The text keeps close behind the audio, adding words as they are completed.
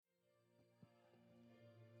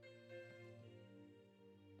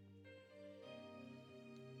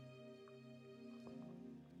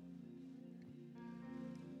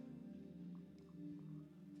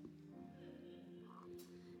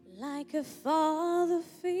Like a father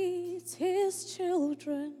feeds his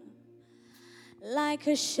children, like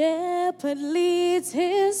a shepherd leads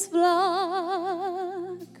his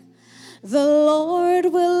flock, the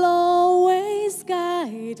Lord will always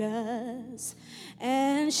guide us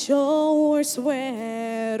and show us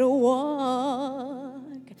where to walk.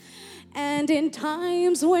 And in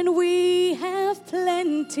times when we have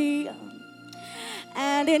plenty,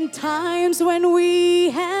 and in times when we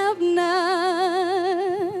have none,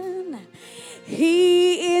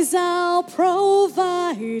 He is our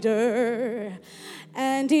provider,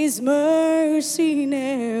 and His mercy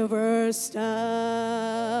never stops.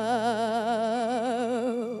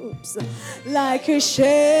 Like a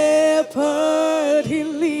shepherd, He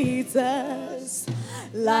leads us.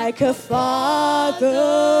 Like a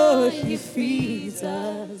father, He feeds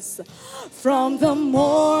us. From the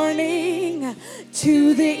morning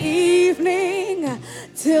to the evening,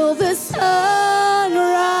 till the sun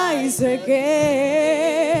rises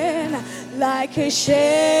again. Like a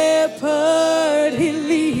shepherd, He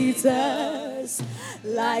leads us.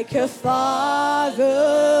 Like a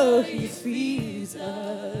father, He feeds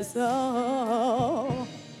us. Oh,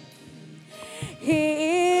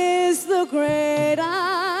 He is the great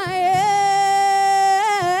I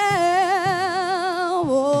am.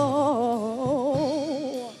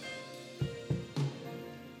 Oh.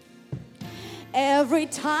 Every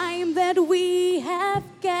time that we have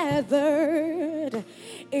gathered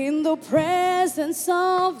in the presence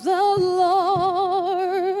of the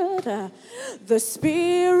Lord, the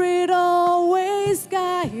Spirit always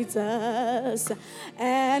guides us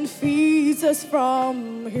and feeds us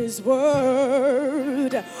from His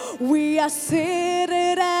word. We are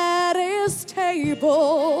seated at His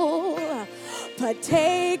table,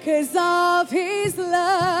 partakers of His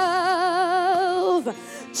love,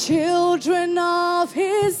 children of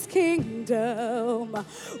His kingdom.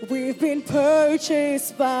 We've been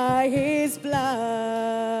purchased by His blood.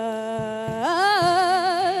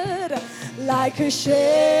 Like a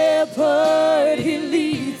shepherd, He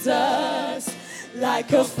leads us.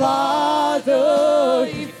 Like a father,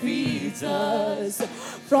 He feeds us.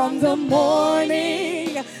 From the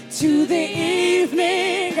morning to the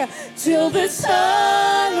evening, till the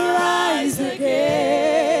sun rises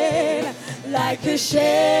again. Like a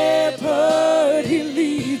shepherd, He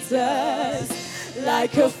leads us.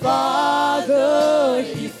 Like a father,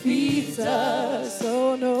 He feeds us.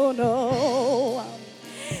 Oh, no, no.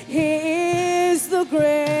 He is the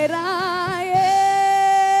great I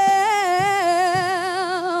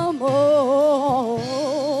am.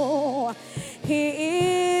 Oh,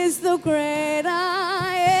 He is the great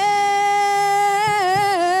I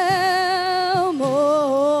am.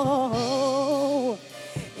 Oh,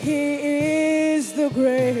 He is the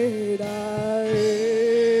great I am.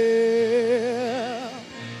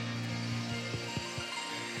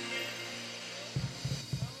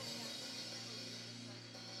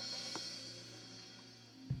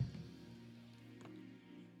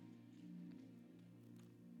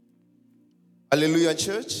 Hallelujah,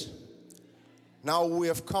 church. Now we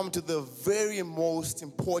have come to the very most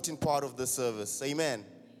important part of the service. Amen.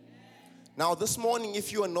 Now this morning,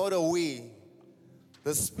 if you are not aware,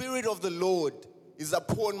 the Spirit of the Lord is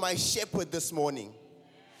upon my shepherd this morning.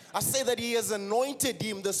 I say that He has anointed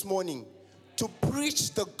him this morning to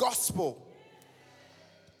preach the gospel,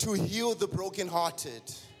 to heal the brokenhearted.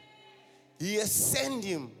 He has sent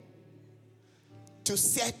him to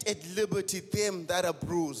set at liberty them that are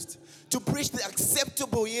bruised, to preach the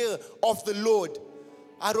acceptable year of the Lord.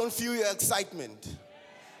 I don't feel your excitement.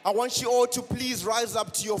 I want you all to please rise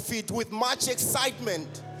up to your feet with much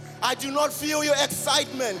excitement. I do not feel your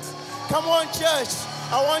excitement. Come on, church.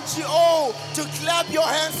 I want you all to clap your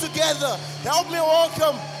hands together. Help me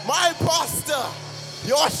welcome my pastor,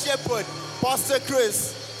 your shepherd, Pastor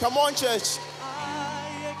Chris. Come on, church.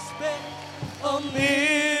 I expect a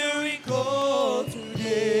miracle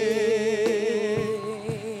today.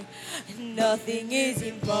 Nothing is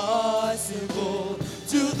impossible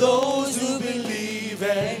to those who believe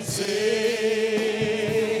and say.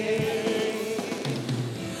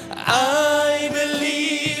 I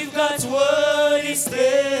believe God's word is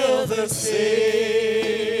still the same.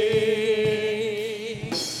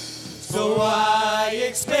 So I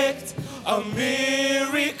expect a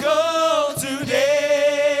miracle today.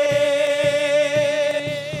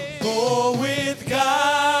 For with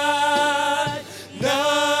God,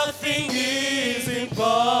 nothing is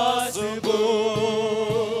impossible.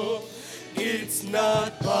 It's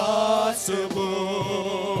not possible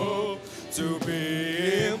to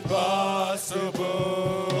be impossible.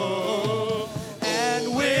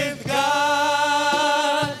 And with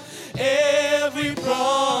God, every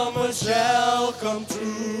promise word shall come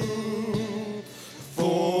true.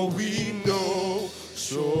 For we know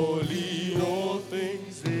surely all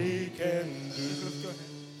things they can do.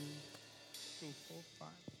 2, 4, 5.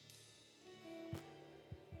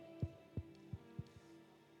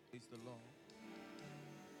 Praise the Lord.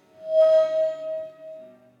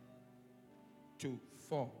 2,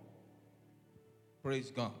 4.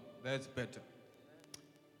 Praise God. That's better.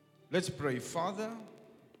 Let's pray. Father,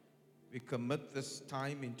 we commit this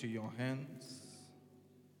time into your hands.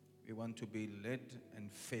 We want to be led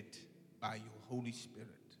and fed by your Holy Spirit.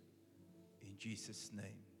 In Jesus' name,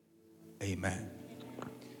 amen.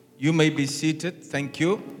 You may be seated. Thank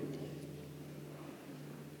you.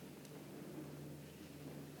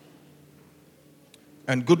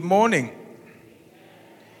 And good morning.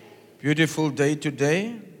 Beautiful day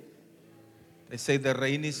today. They say the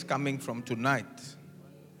rain is coming from tonight.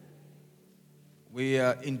 We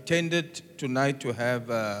intended tonight to have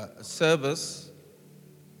a service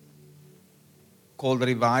called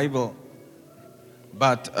Revival.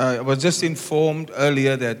 But I was just informed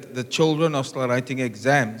earlier that the children are still writing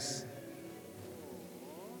exams.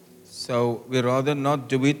 So we rather not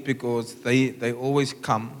do it because they always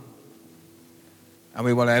come. And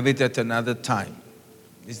we will have it at another time.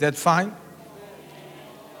 Is that fine?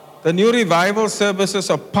 The new revival services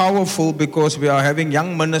are powerful because we are having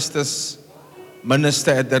young ministers minister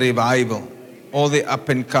at the revival. All the up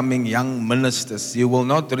and coming young ministers. You will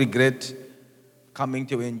not regret coming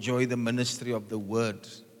to enjoy the ministry of the word.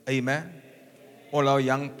 Amen. All our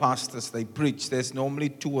young pastors, they preach. There's normally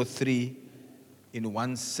 2 or 3 in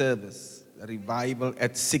one service. The revival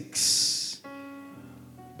at 6.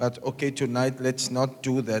 But okay, tonight let's not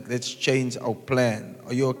do that. Let's change our plan.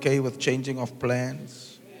 Are you okay with changing of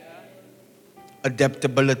plans?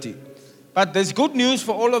 Adaptability. But there's good news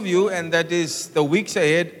for all of you, and that is the weeks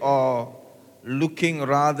ahead are looking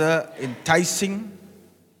rather enticing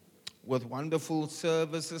with wonderful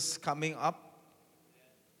services coming up.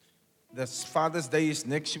 The Father's Day is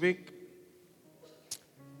next week,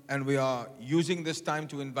 and we are using this time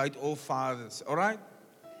to invite all fathers, all right?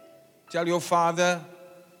 Tell your father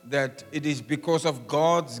that it is because of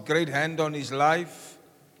God's great hand on his life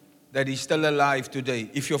that he's still alive today,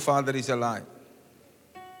 if your father is alive.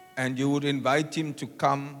 And you would invite him to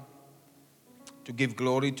come to give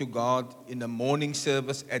glory to God in a morning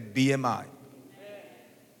service at BMI.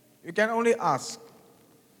 You can only ask.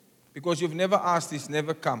 Because you've never asked, he's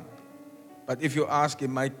never come. But if you ask, he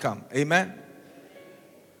might come. Amen?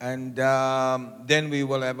 And then we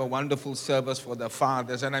will have a wonderful service for the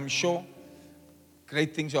fathers. And I'm sure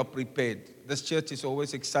great things are prepared. This church is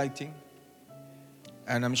always exciting.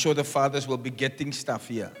 And I'm sure the fathers will be getting stuff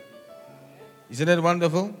here. Isn't it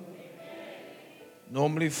wonderful?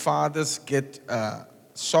 Normally fathers get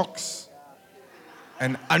socks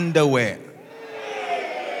and underwear.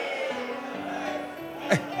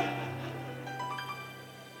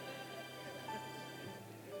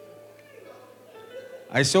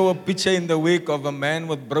 I saw a picture in the week of a man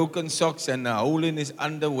with broken socks and a hole in his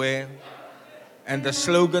underwear. And the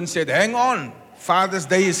slogan said, "Hang on, Father's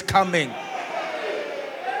Day is coming."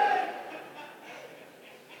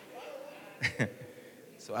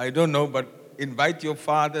 So I don't know, but invite your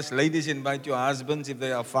fathers. Ladies, invite your husbands if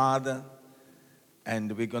they are father.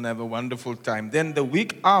 And we're going to have a wonderful time. Then the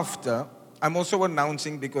week after, I'm also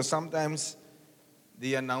announcing, because sometimes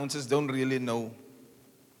the announcers don't really know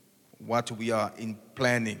what we are in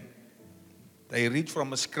planning. They read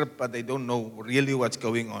from a script, but they don't know really what's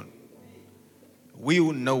going on. We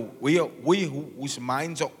who know, whose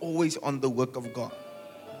minds are always on the work of God,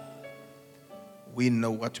 we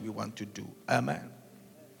know what we want to do. Amen.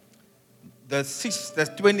 The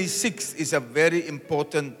 26th is a very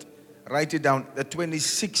important, write it down, the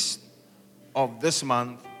 26th of this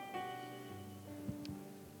month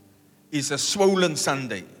is a swollen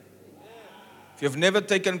Sunday. If you've never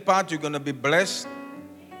taken part, you're going to be blessed.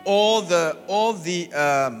 All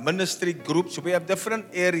the ministry groups, we have different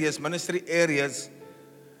areas, ministry areas.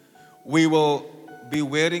 We will be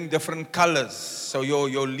wearing different colors. So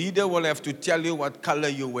your leader will have to tell you what color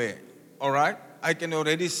you wear. All right? I can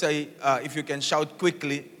already say, if you can shout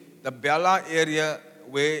quickly, the Bella area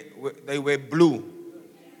where they wear blue.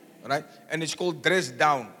 Right? And it's called dress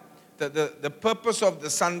down. The purpose of the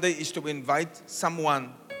Sunday is to invite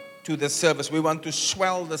someone to the service. We want to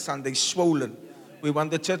swell the Sunday, swollen. We want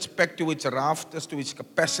the church packed to its rafters, to its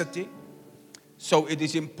capacity. So it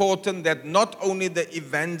is important that not only the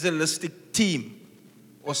evangelistic team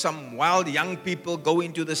or some wild young people go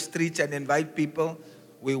into the streets and invite people.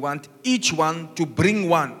 We want each one to bring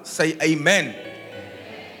one. Say amen.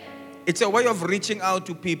 It's a way of reaching out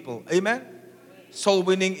to people. Amen. Soul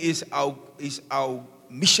winning is our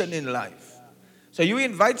mission in life. So you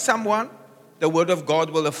invite someone, the word of God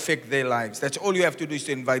will affect their lives. That's all you have to do is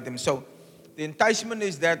to invite them. So the enticement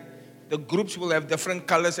is that the groups will have different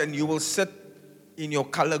colors and you will sit in your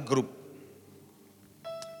color group.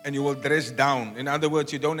 And you will dress down. In other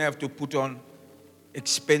words, you don't have to put on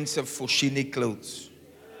expensive Foschini clothes.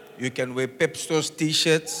 You can wear Pep Stores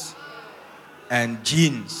t-shirts and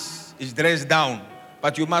jeans. It's dressed down.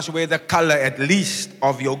 But you must wear the color at least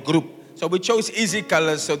of your group. So we chose easy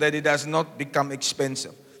colors so that it does not become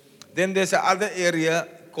expensive. Then there's another area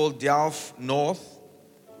called Delft North.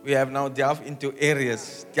 We have now Delft into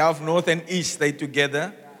areas. Delft North and East, they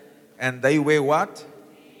together. And they wear what?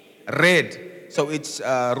 Red. So it's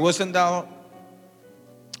Roosendaal,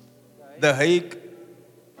 The Hague,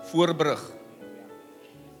 Voorbrug.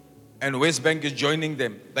 And West Bank is joining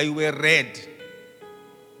them. They wear red.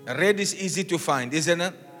 Red is easy to find, isn't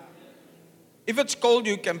it? If it's cold,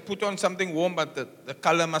 you can put on something warm, but the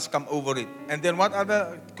color must come over it. And then what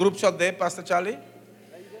other groups are there, Pastor Charlie?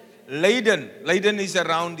 Leiden. Leiden is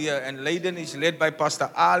around here, and Leiden is led by Pastor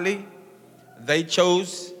Ali. They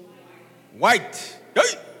chose white.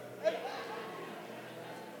 Hey!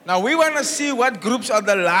 Now we want to see what groups are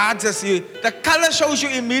the largest. The color shows you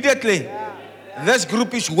immediately. This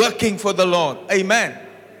group is working for the Lord. Amen.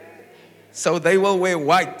 So they will wear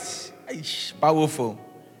white. Eish, powerful.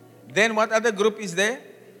 Then what other group is there?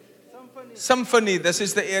 Symphony. This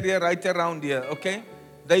is the area right around here. Okay.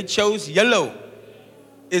 They chose yellow.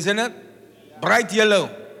 Isn't it? Bright yellow.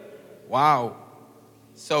 Wow.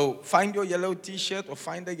 So find your yellow t-shirt or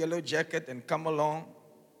find a yellow jacket and come along.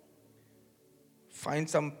 Find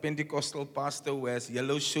some Pentecostal pastor who has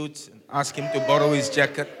yellow suits and ask him to borrow his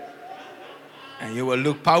jacket. And you will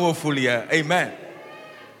look powerful here. Amen.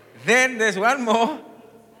 Then there's one more.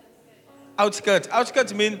 Outskirts.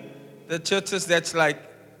 Outskirts mean the churches that's like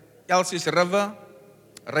Elsie's River,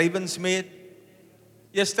 Ravensmead.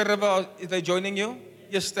 Yester River, is they joining you?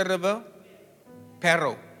 Yester River,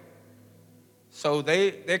 Parow. So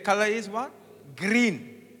their color is what? Green.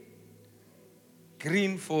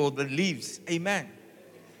 Green for the leaves. Amen.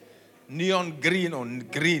 Neon green or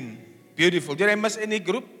green. Beautiful. Did I miss any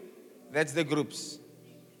group? That's the groups.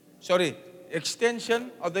 Sorry.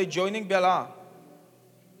 Extension. Are they joining Bella?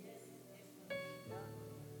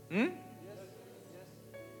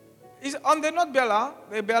 They're not Bella.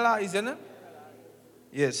 They're Bella, isn't it?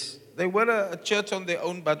 Yes. They were a church on their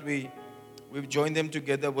own, but we've joined them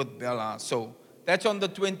together with Bella. So that's on the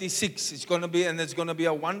 26th. It's going to be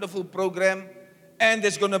a wonderful program. And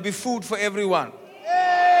there's going to be food for everyone.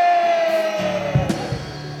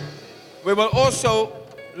 We will also,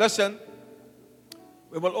 listen,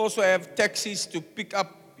 we will also have taxis to pick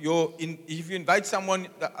up if you invite someone,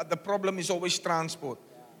 the problem is always transport.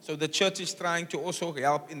 So the church is trying to also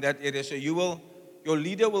help in that area. So your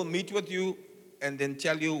leader will meet with you and then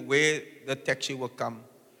tell you where the taxi will come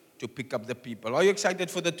to pick up the people. Are you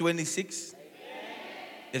excited for the 26th?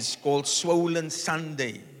 It's called Swollen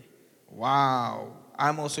Sunday. Wow.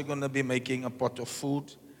 I'm also going to be making a pot of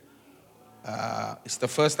food. It's the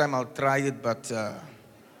first time I'll try it, but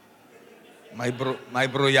my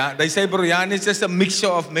broyan, they say broyan is just a mixture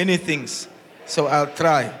of many things. So I'll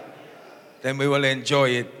try. Then we will enjoy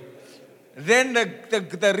it. Then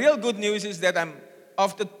the real good news is that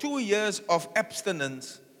after 2 years of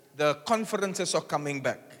abstinence, the conferences are coming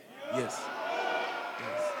back. Yes.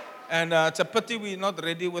 And it's a pity we're not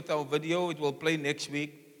ready with our video. It will play next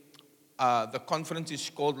week. The conference is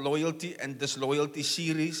called Loyalty and Disloyalty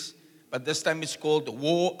Series. But this time it's called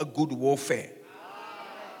War, a Good Warfare.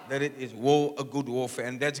 That it is War, a Good Warfare.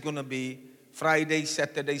 And that's going to be Friday,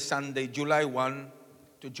 Saturday, Sunday, July 1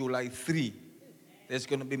 to July 3. There's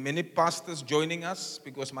going to be many pastors joining us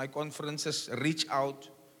because my conferences reach out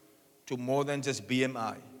to more than just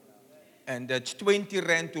BMI. And it's 20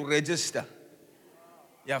 Rand to register.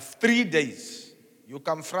 You have 3 days. You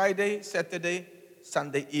come Friday, Saturday,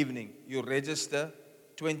 Sunday evening. You register,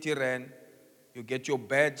 20 Rand. You get your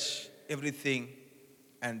badge, everything.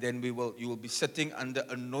 And then you will be sitting under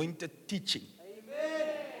anointed teaching. Amen.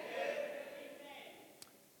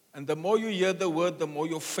 And the more you hear the word, the more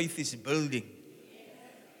your faith is building.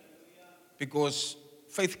 Because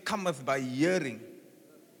faith cometh by hearing.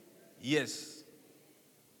 Yes.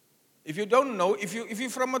 If you don't know, if you're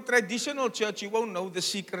from a traditional church, you won't know the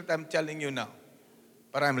secret I'm telling you now.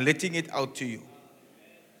 But I'm letting it out to you.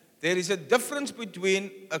 There is a difference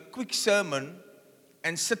between a quick sermon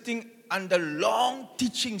and sitting under long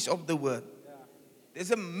teachings of the word.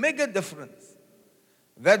 There's a mega difference.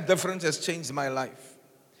 That difference has changed my life.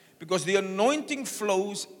 Because the anointing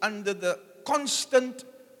flows under the constant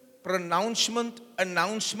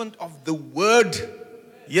announcement of the word.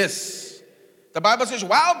 Yes. The Bible says,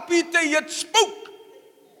 while Peter yet spoke,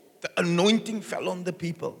 the anointing fell on the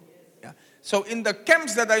people. Yeah. So in the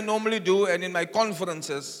camps that I normally do and in my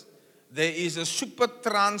conferences, there is a super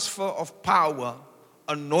transfer of power,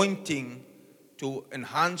 anointing to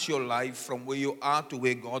enhance your life from where you are to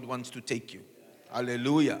where God wants to take you.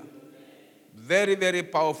 Hallelujah. Very, very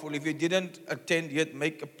powerful. If you didn't attend yet,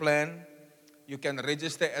 make a plan. You can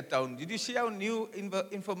register at our... Did you see our new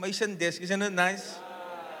information desk? Isn't it nice?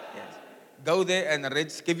 Yes. Go there and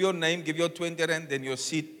give your name, give your 20 rand, then your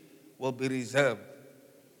seat will be reserved.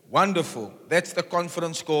 Wonderful. That's the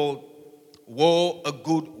conference called War, a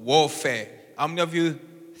Good Warfare. How many of you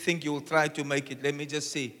think you will try to make it? Let me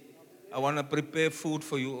just see. I want to prepare food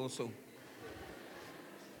for you also.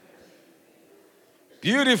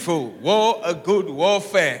 Beautiful. War, a good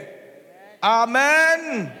warfare.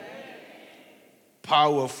 Amen.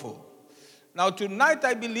 Powerful. Now tonight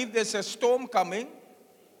I believe there's a storm coming.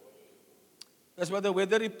 That's what the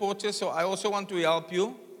weather report says, so I also want to help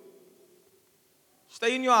you.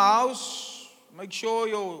 Stay in your house. Make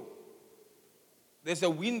sure there's a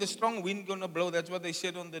wind, a strong wind going to blow. That's what they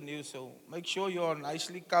said on the news. So make sure you're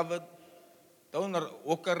nicely covered. Don't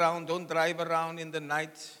walk around. Don't drive around in the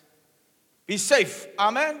night. Be safe.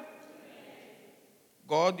 Amen.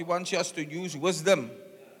 God wants us to use wisdom.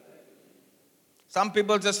 Some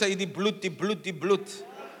people just say, the blood.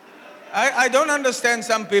 I don't understand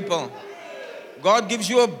some people. God gives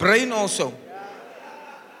you a brain also.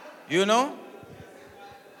 You know?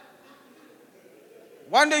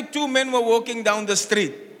 One day, two men were walking down the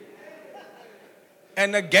street,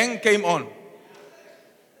 and a gang came on.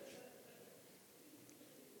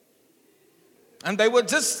 And they were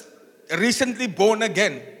just recently born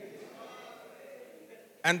again.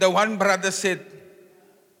 And the one brother said,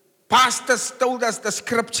 "Pastors told us the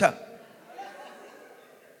scripture."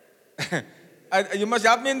 You must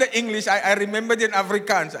help me in the English. I remembered in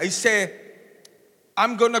Afrikaans. I say,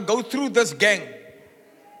 I'm going to go through this gang.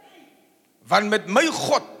 Want met my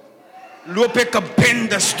God loop ek 'n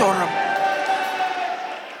bende storm.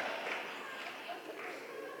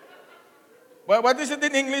 Well, what is it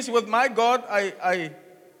in English? With my God, I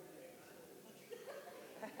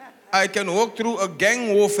can walk through a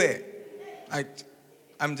gang warfare.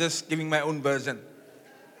 I'm just giving my own version.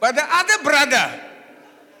 But the other brother,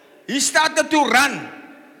 he started to run.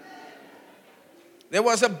 There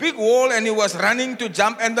was a big wall and he was running to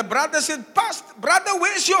jump. And the brother said, "Brother,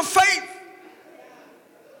 where's your faith?"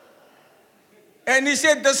 And he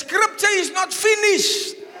said, "The scripture is not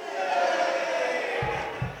finished."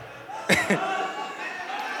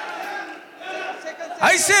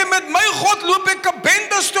 Hy sê, "Met my God loop ek 'n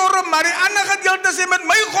bende storm, maar die ander gedeelte sê, met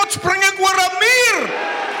my God spring ek oor 'n muur.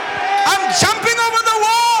 I'm jumping over the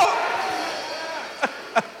wall."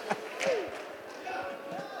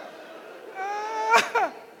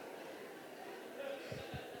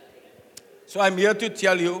 So I'm here to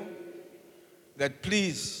tell you that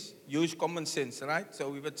please use common sense, right?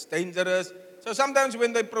 So if it's dangerous. So sometimes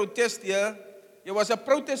when they protest here, there was a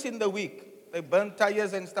protest in the week. They burned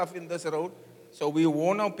tires and stuff in this road. So we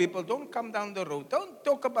warn our people, don't come down the road. Don't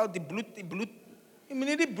talk about the bloed. Jy moet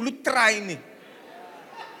nie die bloed try nie.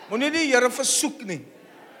 Moet nie die Here versoek nie.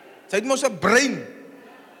 Sy het mos 'n brein.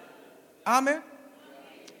 Amen.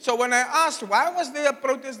 So when I asked, why was there a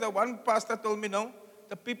protest? The one pastor told me, no,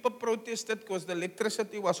 the people protested because the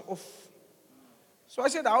electricity was off. So I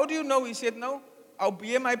said, how do you know? He said, no, our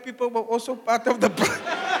BMI people were also part of the protest.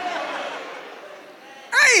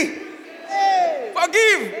 Hey,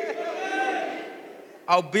 forgive.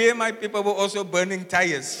 Our BMI people were also burning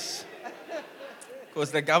tires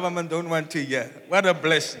because the government don't want to hear. What a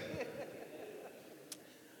blessing.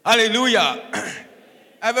 Hallelujah.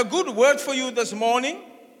 I have a good word for you this morning,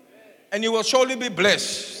 and you will surely be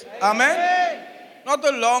blessed. Amen. Not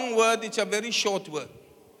a long word, it's a very short word,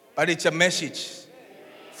 but it's a message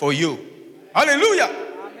for you. Hallelujah.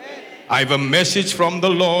 I have a message from the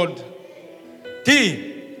Lord.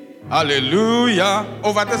 T. Hallelujah.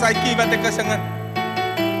 Oh, wat is hy kie wat ek gesing het?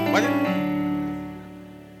 What?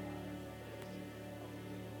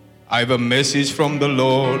 I have a message from the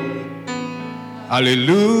Lord.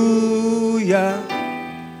 Hallelujah.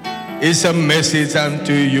 It's a message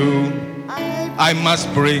unto you. I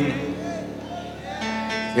must bring.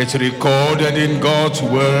 It's recorded in God's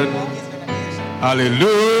word. Hallelujah.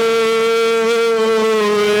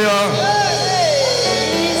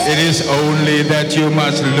 It is only that you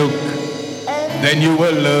must look, then you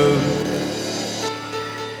will love.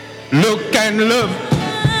 Look and love,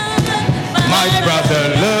 my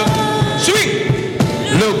brother, love. Swing.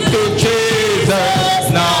 Look to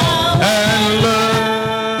Jesus now.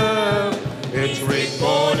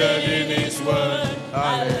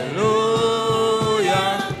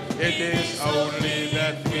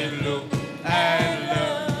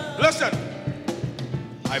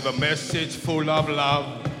 message full of love.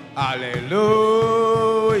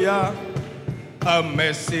 Hallelujah. A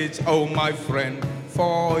message, oh my friend,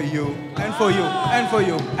 for you and for you and for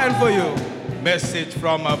you and for you. Message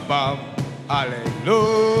from above.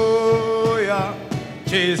 Hallelujah.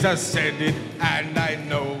 Jesus said it and I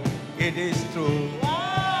know it is true.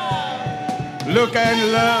 Look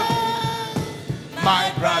and love,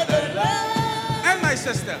 my brother and my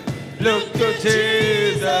sister. Look to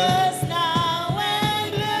Jesus. now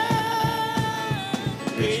and learn.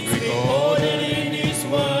 It's recorded in His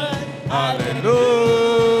Word.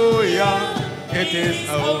 Hallelujah. It is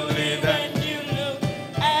only that. You look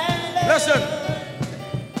and learn. Listen.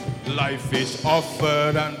 Life is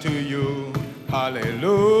offered unto you.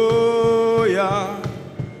 Hallelujah.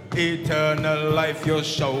 Eternal life your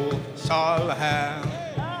soul shall have.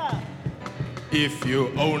 If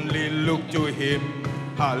you only look to Him.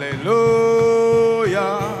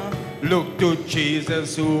 Hallelujah. Look to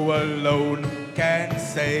Jesus who alone can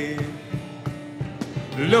save.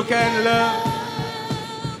 Look and love,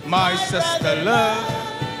 my sister love.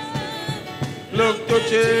 Look to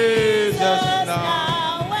Jesus now.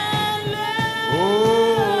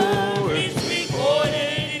 Oh, It's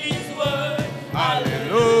recorded in His Word.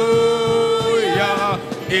 hallelujah.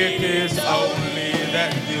 It is only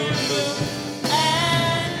that you look.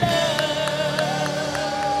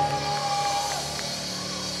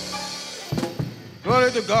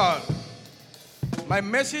 Glory to God. My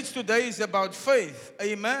message today is about faith.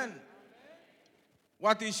 Amen.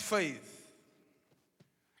 What is faith?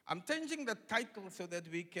 I'm changing the title so that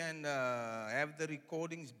we can have the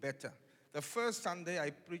recordings better. The first Sunday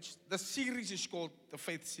I preached, the series is called the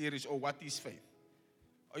Faith Series, or What is Faith?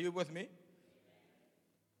 Are you with me?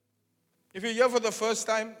 If you're here for the first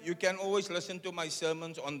time, you can always listen to my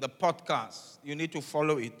sermons on the podcast. You need to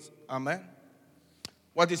follow it. Amen.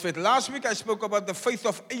 What is faith? Last week I spoke about the faith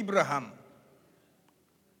of Abraham.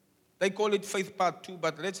 They call it faith part 2,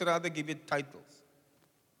 but let's rather give it titles.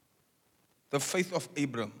 The faith of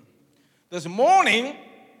Abraham. This morning,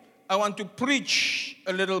 I want to preach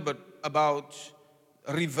a little bit about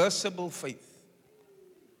reversible faith.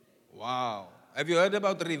 Wow. Have you heard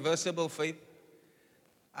about reversible faith?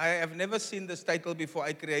 I have never seen this title before.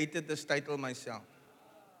 I created this title myself.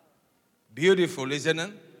 Beautiful, isn't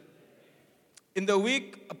it? In the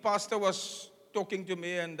week, a pastor was talking to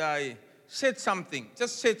me and I said something,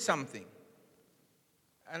 just said something.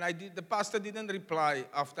 And the pastor didn't reply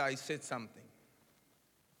after I said something.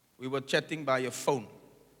 We were chatting by a phone.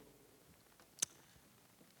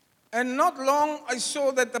 And not long, I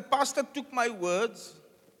saw that the pastor took my words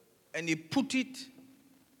and he put it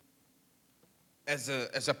as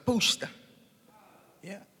a poster.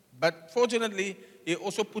 Yeah. But fortunately, he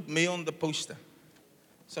also put me on the poster.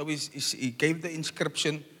 So he gave the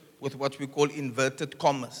inscription with what we call inverted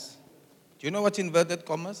commas. Do you know what's inverted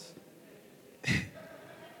commas?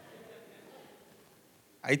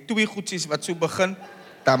 Hy twee goedjies wat so begin,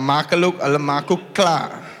 dan maak hulle maak ook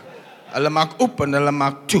klaar. Hulle maak oop en hulle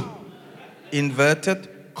maak toe.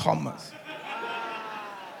 Inverted commas.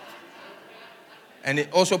 And he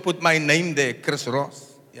also put my name there, Chris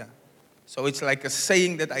Ross. Yeah. So it's like a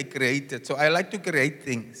saying that I created. So I like to create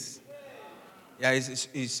things. Yeah, it's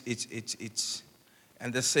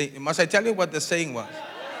and the saying, must I tell you what the saying was?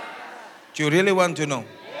 Do you really want to know?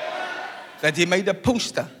 That he made a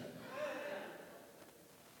poster.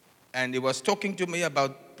 And he was talking to me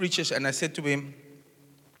about preachers, and I said to him,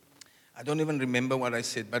 I don't even remember what I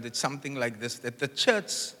said, but it's something like this, that the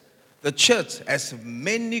church has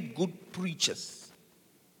many good preachers,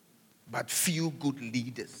 but few good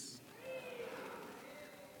leaders.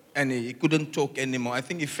 And he couldn't talk anymore. I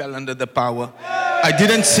think he fell under the power. I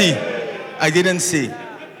didn't see.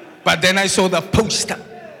 But then I saw the poster.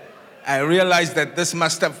 I realized that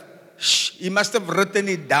he must have written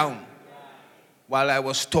it down while I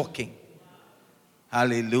was talking.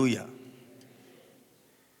 Hallelujah.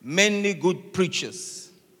 Many good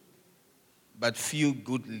preachers, but few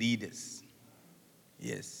good leaders.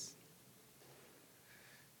 Yes.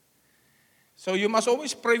 So you must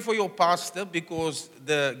always pray for your pastor, because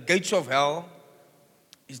the gates of hell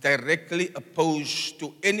is directly opposed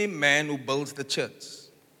to any man who builds the church.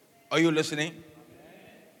 Are you listening?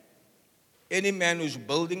 Any man who's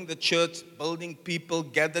building the church, building people,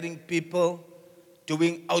 gathering people,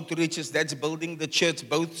 doing outreaches, that's building the church,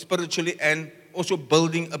 both spiritually and also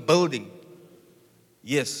building a building.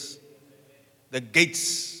 Yes. The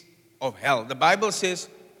gates of hell. The Bible says,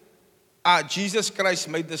 Jesus Christ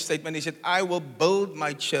made the statement. He said, I will build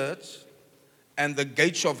my church and the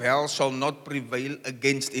gates of hell shall not prevail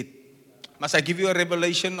against it. Must I give you a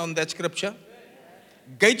revelation on that scripture?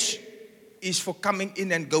 Gates is for coming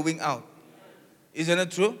in and going out. Isn't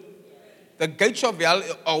it true? The gates of hell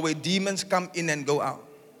are where demons come in and go out.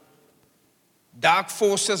 Dark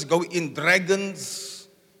forces go in, dragons,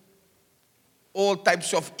 all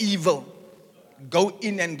types of evil go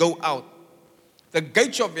in and go out. The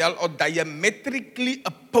gates of hell are diametrically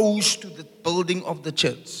opposed to the building of the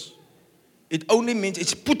church. It only means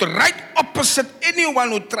it's put right opposite anyone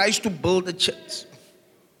who tries to build a church.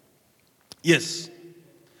 Yes.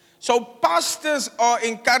 So pastors are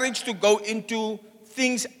encouraged to go into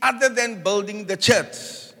things other than building the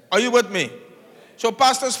church. Are you with me? So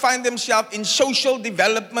pastors find themselves in social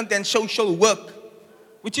development and social work,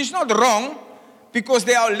 which is not wrong because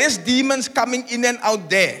there are less demons coming in and out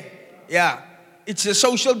there. Yeah. It's a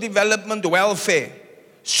social development welfare.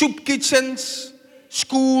 Soup kitchens,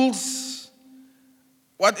 schools,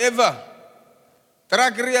 whatever.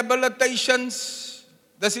 Drug rehabilitations.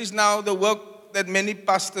 This is now the work that many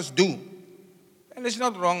pastors do. And it's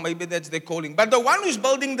not wrong, maybe that's their calling. But the one who's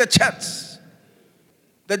building the church,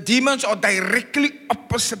 the demons are directly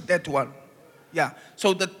opposite that one. Yeah.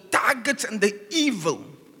 So the targets and the evil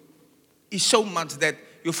is so much that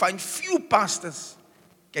you find few pastors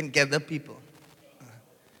can gather people.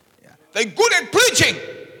 Yeah. They're good at preaching,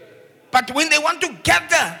 but when they want to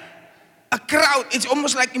gather a crowd, it's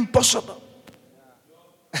almost like impossible.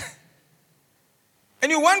 And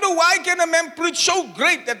you wonder, why can a man preach so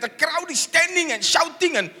great that the crowd is standing and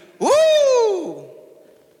shouting and woo,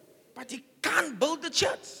 but he can't build the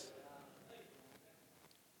church,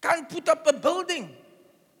 can't put up a building,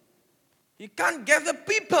 he can't gather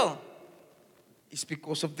people. It's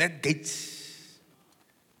because of that gate.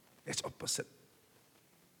 That's opposite.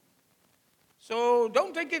 So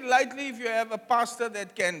don't take it lightly if you have a pastor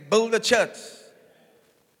that can build a church.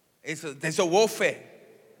 There's a warfare.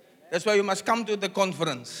 That's why you must come to the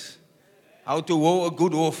conference. How to war a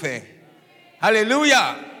good warfare.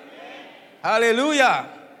 Hallelujah. Hallelujah.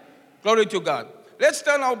 Glory to God. Let's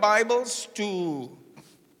turn our Bibles to,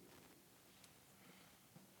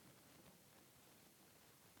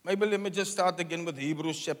 maybe let me just start again with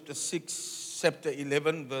Hebrews chapter 6, chapter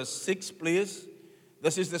 11, verse 6, please.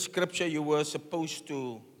 This is the scripture you were supposed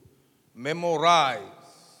to memorize.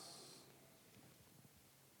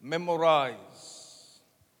 Memorize.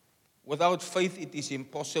 Without faith, it is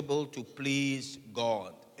impossible to please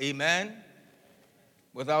God. Amen?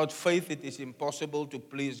 Without faith, it is impossible to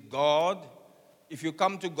please God. If you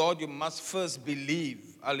come to God, you must first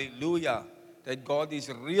believe, hallelujah, that God is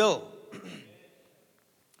real.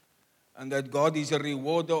 And that God is a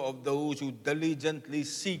rewarder of those who diligently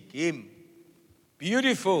seek Him.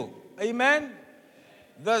 Beautiful. Amen?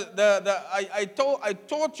 I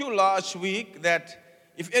taught you last week that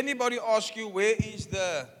if anybody asks you where is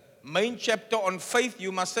the main chapter on faith,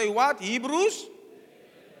 you must say what? Hebrews?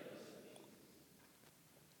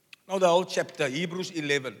 No, the whole chapter, Hebrews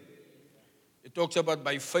 11. It talks about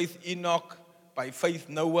by faith Enoch, by faith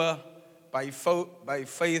Noah, by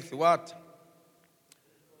faith what?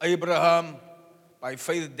 Abraham, by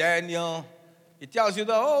faith Daniel. It tells you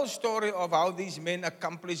the whole story of how these men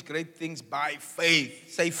accomplished great things by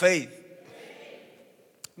faith. Say faith.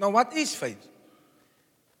 Now, what is faith?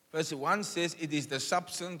 Verse 1 says, it is the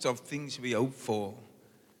substance of things we hope for,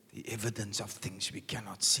 the evidence of things we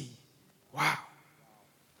cannot see. Wow.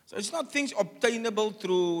 So it's not things obtainable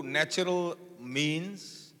through natural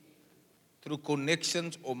means, through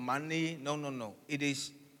connections or money. No. It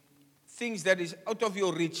is things that is out of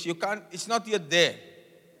your reach. You can't, it's not yet there.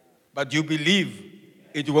 But you believe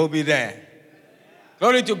it will be there.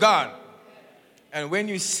 Glory to God. And when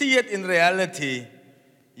you see it in reality,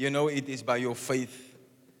 you know it is by your faith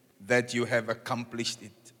that you have accomplished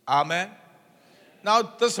it. Amen. Now,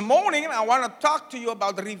 this morning, I want to talk to you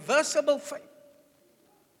about reversible faith.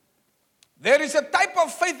 There is a type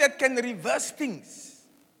of faith that can reverse things.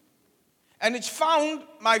 And it's found,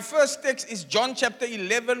 my first text is John chapter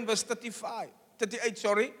 11, verse 38.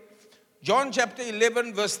 John chapter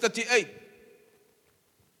 11, verse 38.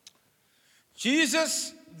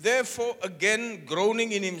 Jesus, therefore, again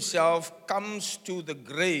groaning in himself, comes to the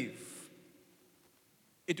grave.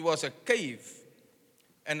 It was a cave,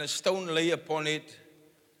 and a stone lay upon it.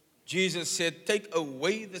 Jesus said, take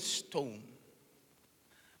away the stone.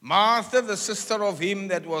 Martha, the sister of him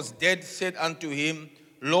that was dead, said unto him,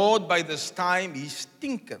 Lord, by this time he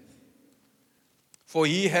stinketh, for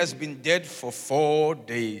he has been dead for 4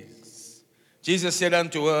 days. Jesus said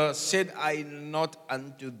unto her, said I not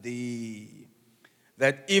unto thee,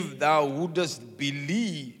 that if thou wouldest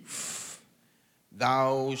believe,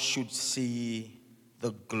 thou shouldst see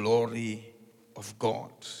the glory of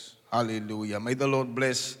God. Hallelujah. May the Lord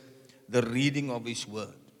bless the reading of his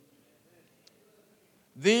word.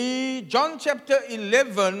 The John chapter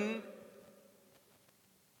 11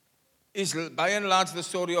 is by and large the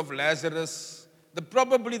story of Lazarus,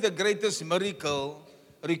 probably the greatest miracle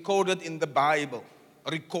recorded in the Bible.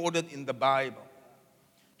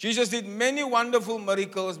 Jesus did many wonderful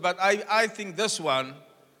miracles, but I think this one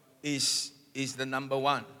is the number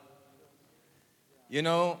one. You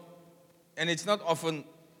know, and it's not often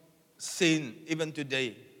seen even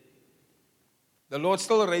today. The Lord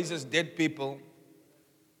still raises dead people.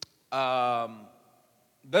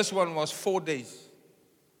 This one was 4 days.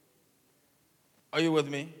 Are you with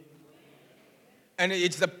me? And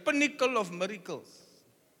it's the pinnacle of miracles.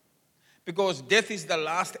 Because death is the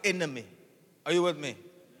last enemy. Are you with me?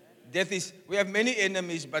 We have many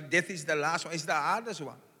enemies, but death is the last one. It's the hardest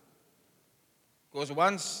one. Because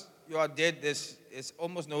once you are dead, there's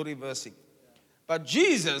almost no reversing. But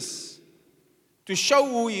Jesus, to show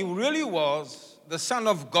who he really was, the Son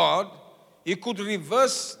of God, he could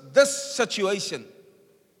reverse this situation.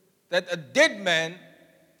 That a dead man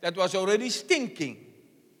that was already stinking,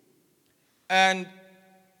 and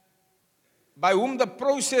by whom the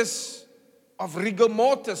process of rigor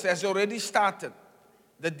mortis has already started,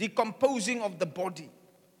 the decomposing of the body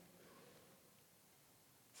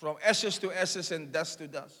from ashes to ashes and dust to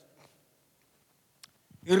dust.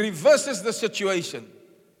 He reverses the situation,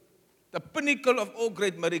 the pinnacle of all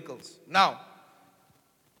great miracles. Now,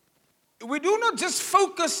 we do not just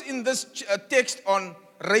focus in this text on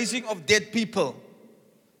raising of dead people.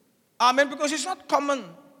 Amen, because it's not common.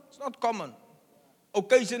 It's not common.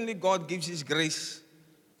 Occasionally, God gives His grace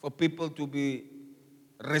for people to be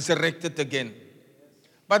resurrected again.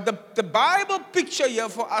 But the Bible picture here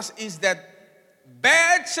for us is that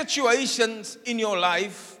bad situations in your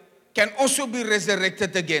life can also be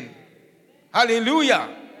resurrected again. Hallelujah.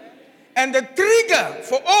 And the trigger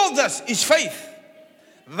for all this is faith.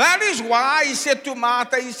 That is why he said to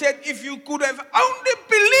Martha, he said, if you could have only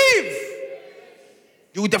believed,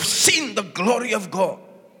 you would have seen the glory of God.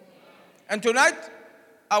 And tonight,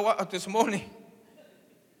 this morning,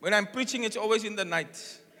 when I'm preaching, it's always in the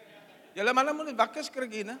night. Julle manne moet wakker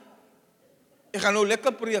skrik hier, né? Ek gaan nou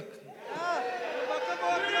lekker preek.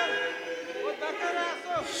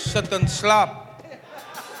 Sit en slaap.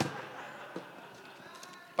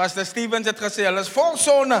 Pastor Stevens het gesê, hulle is vol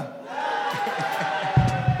sonne.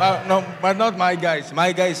 But not my guys.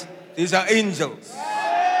 My guys, these are angels.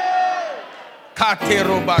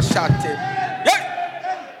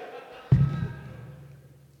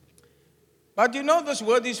 But you know, this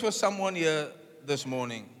word is for someone here this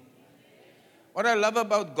morning. What I love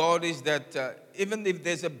about God is that even if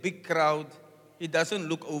there's a big crowd, He doesn't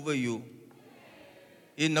look over you.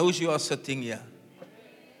 He knows you are sitting here.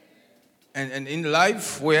 And in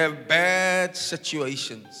life, we have bad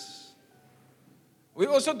situations. We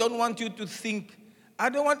also don't want you to think, I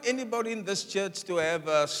don't want anybody in this church to have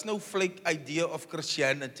a snowflake idea of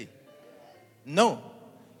Christianity. No.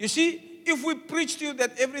 You see, if we preach to you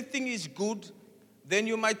that everything is good, then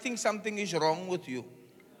you might think something is wrong with you.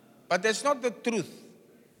 But that's not the truth.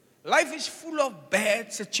 Life is full of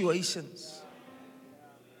bad situations.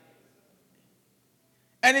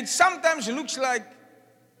 And it sometimes looks like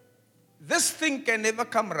this thing can never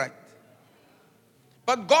come right.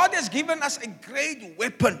 But God has given us a great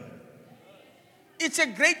weapon. It's a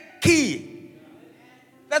great key.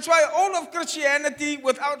 That's why all of Christianity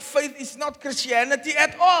without faith is not Christianity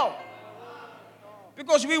at all.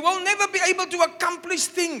 Because we will never be able to accomplish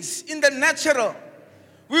things in the natural.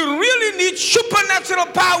 We really need supernatural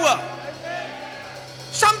power.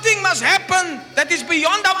 Something must happen that is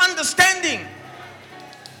beyond our understanding.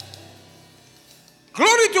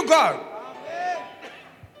 Glory to God.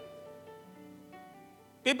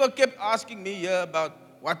 People kept asking me here about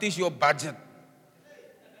what is your budget.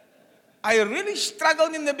 I really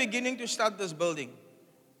struggled in the beginning to start this building.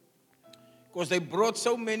 Because they brought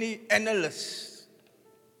so many analysts,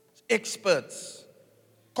 experts,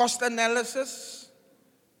 cost analysis,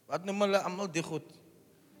 wat noem hulle almal die goed,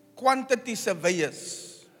 quantity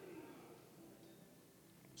surveyors.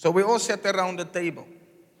 So we all sat around the table.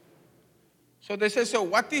 So they said, so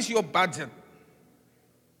what is your budget?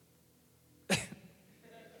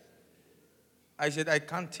 I said, I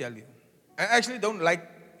can't tell you. I actually don't like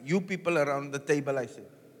you people around the table, I said.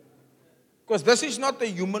 Because this is not a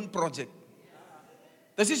human project.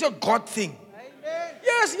 This is a God thing. Amen.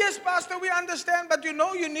 Yes, Pastor, we understand, but you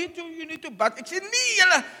know, you need to, but I said, nee,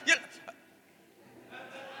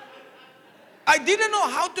 I didn't know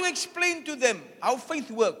how to explain to them how faith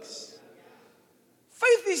works.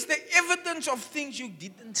 Faith is the evidence of things you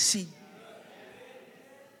didn't see.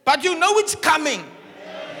 But you know it's coming.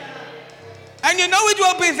 And you know it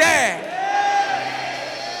will be there.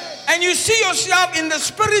 and you see yourself in the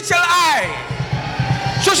spiritual eye.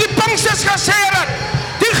 Soos die Pinksters gesê het,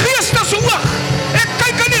 die gees is hoog. Ek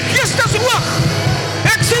kyk in die gees is hoog.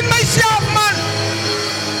 Ek sien myself, man.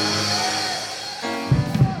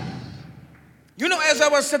 You know, as I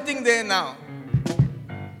was sitting there now,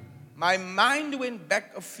 my mind went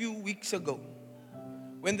back a few weeks ago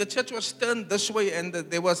when the church was turned this way and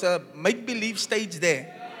there was a make-believe stage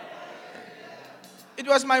there. It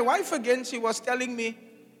was my wife again. She was telling me,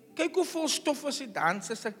 kyk hoeveel stof is die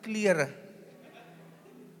dansers se klere.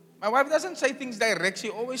 My wife doesn't say things direct. She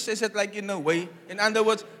always says it like in a way. In other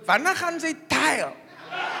words, wanneer gaan sy tile?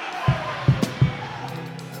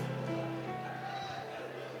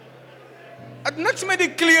 Het niks met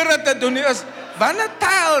die klere te doen nie. Is wanneer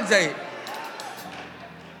tile sy?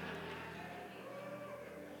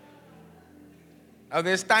 Now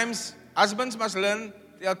there's times, husbands must learn,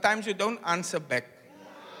 there are times you don't answer back.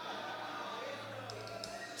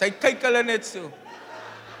 Sy kyk hulle net so.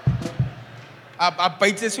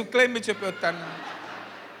 Byt so klein beetje op jou tand.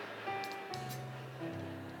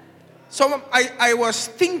 So I was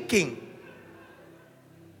thinking,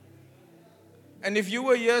 and if you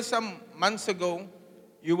were here some months ago,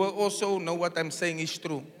 you will also know what I'm saying is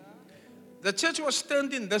true. The church was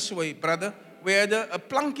turned in this way, brother. We had a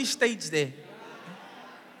planky stage there.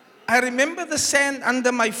 I remember the sand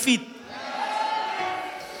under my feet.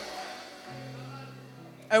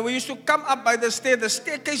 And we used to come up by the stair. The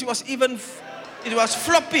staircase was even, it was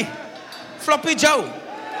floppy. Floppy Joe.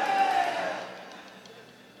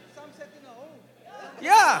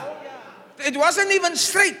 Yeah. It wasn't even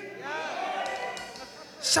straight.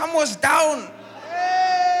 Some was down.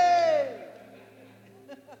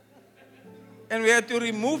 And we had to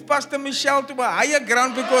remove Pastor Michelle to a higher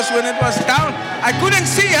ground because when it was down, I couldn't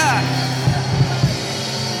see her.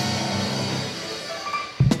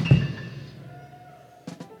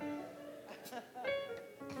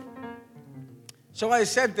 So I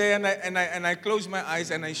sat there and I closed my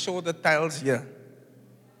eyes and I saw the tiles here.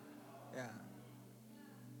 Yeah.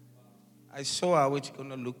 I saw how it's going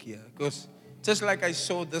to look here. Because just like I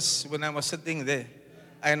saw this when I was sitting there,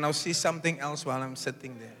 I now see something else while I'm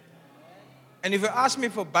sitting there. And if you ask me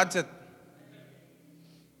for budget,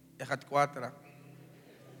 ek gaan kwaad raak.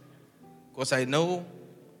 Because I know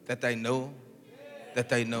that I know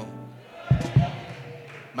that I know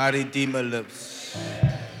my Redeemer lives.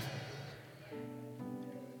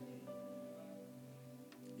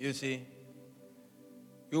 You see,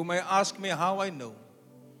 you may ask me how I know.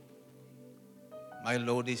 My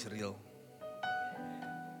Lord is real.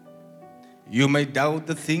 You may doubt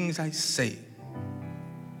the things I say.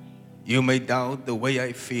 You may doubt the way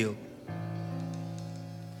I feel.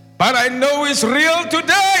 But I know it's real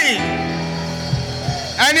today.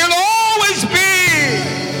 And He'll always be.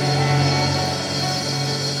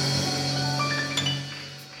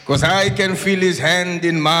 Because I can feel His hand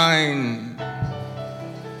in mine.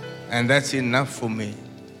 And that's enough for me.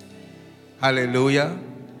 Hallelujah.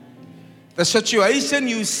 The situation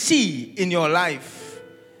you see in your life,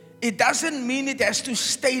 it doesn't mean it has to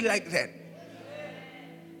stay like that.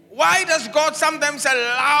 Why does God sometimes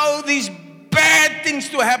allow these bad things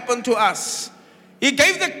to happen to us? He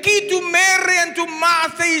gave the key to Mary and to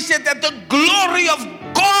Martha. He said that the glory of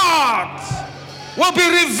God will be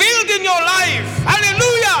revealed in your life.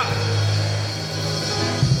 Hallelujah.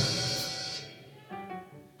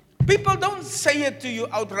 People don't say it to you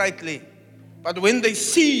outrightly, but when they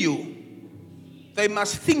see you, they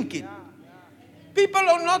must think it. People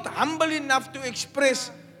are not humble enough to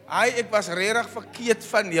express, ek was regtig verkeerd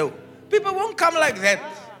van jou. People won't come like that.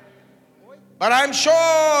 But I'm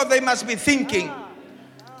sure they must be thinking,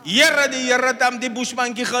 Here die Here het hom die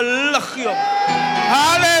boesmandjie gelig, joh.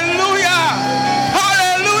 Hallelujah!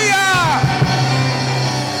 Hallelujah!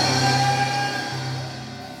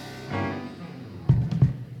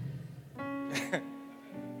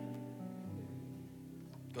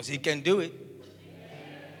 Because He can do it.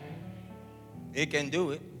 He can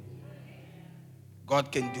do it. God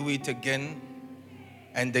can do it again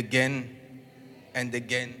and again and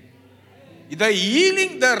again. The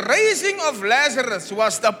healing, the raising of Lazarus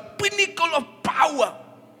was the pinnacle of power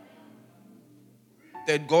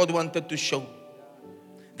that God wanted to show.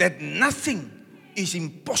 That nothing is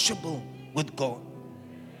impossible with God.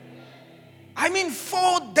 I mean,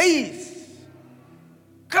 4 days.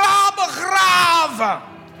 Klaar begraven.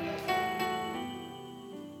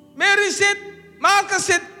 Mary said, Martha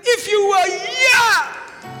said, if you were here,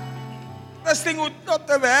 this thing would not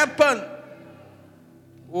have happened.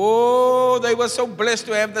 Oh, they were so blessed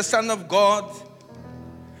to have the Son of God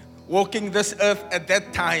walking this earth at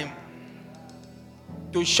that time.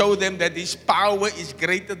 to show them that His power is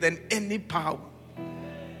greater than any power,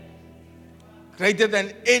 greater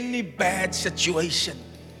than any bad situation.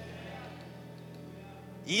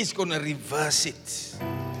 He is going to reverse it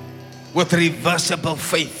with reversible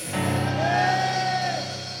faith.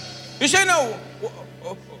 You say, no,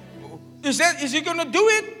 is He going to do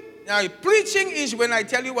it? Now, preaching is when I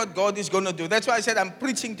tell you what God is going to do. That's why I said I'm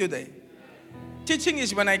preaching today. Teaching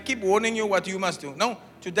is when I keep warning you what you must do. No,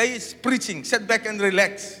 today is preaching. Sit back and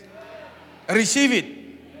relax. Receive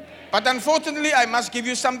it. But unfortunately, I must give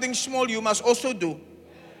you something small you must also do.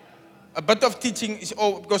 A bit of teaching is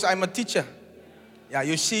because I'm a teacher. Yeah,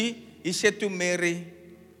 you see, He said to Mary,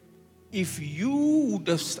 if you would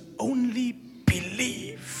just only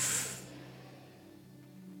believe.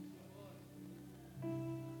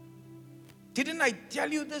 Didn't I tell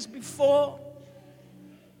you this before?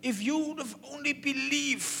 If you would have only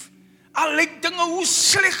believed. Al lyk dinge hoe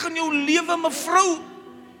sleg in jou lewe, mevrou.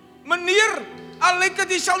 Meneer, al lyk dit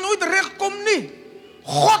jy sal nooit regkom nie.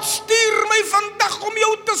 God stuur my vandag om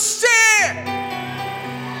jou te sê.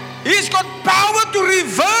 He's got power to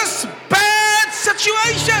reverse bad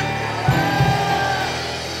situation.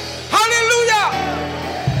 Hallelujah.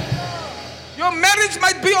 Your marriage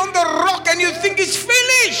might be on the rock and you think it's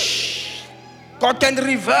finished. God can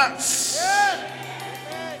reverse.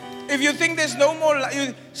 If you think there's no more,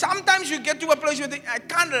 sometimes you get to a place where you think, I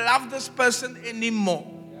can't love this person anymore.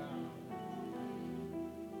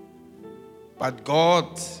 But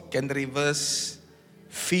God can reverse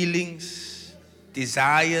feelings,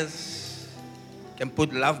 desires, can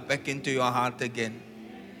put love back into your heart again.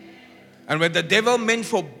 And when the devil meant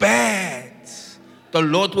for bad, the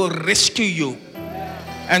Lord will rescue you.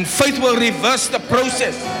 And faith will reverse the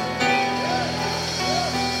process.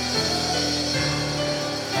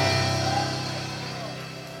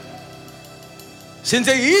 Sinds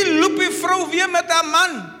hy hier loop die vrou weer met haar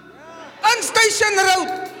man in Station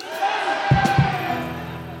Road.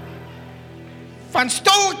 Van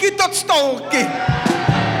stolkie tot stolkie.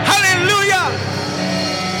 Hallelujah.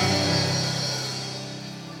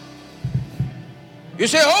 You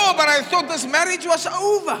say, oh, but I thought this marriage was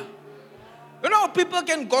over. You know, people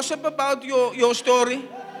can gossip about your story.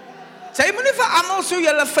 Sê moenie vir almal so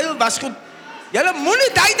julle vuil was goed. Julle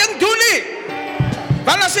moenie daai ding doen nie.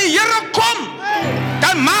 Want as die Here kom,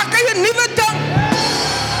 dan maak hy 'n nuwe ding.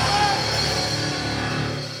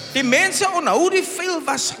 Die mense onthou die vuil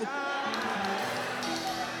was goed.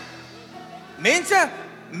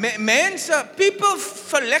 Mense, people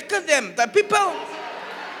verlekker them. The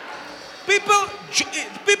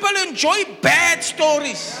people enjoy bad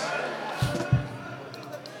stories.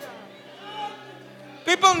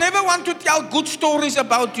 People never want to tell good stories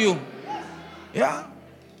about you. Yeah.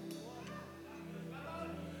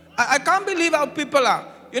 I can't believe how people are.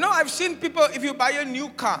 You know, I've seen people, if you buy a new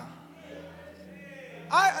car,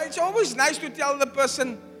 it's always nice to tell the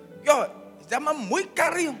person, yo, is that my mooi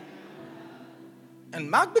kar hier? En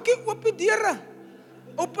maak bietjie oop die deure.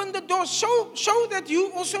 Open the door. Show that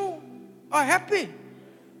you also are happy.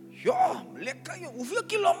 Ja, lekker. Hoeveel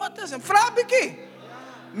kilometers? En vra bietjie.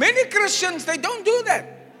 Many Christians, they don't do that.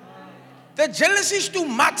 The jealousy is too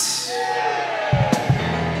much.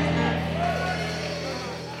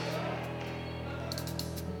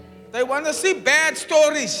 They want to see bad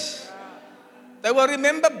stories. They will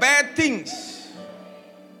remember bad things.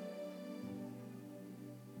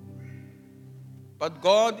 But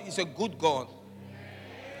God is a good God.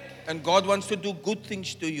 And God wants to do good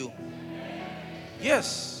things to you.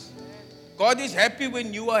 Yes. God is happy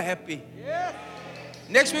when you are happy.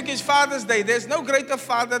 Next week is Father's Day. There's no greater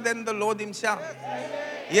father than the Lord Himself.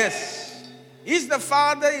 Yes. He's the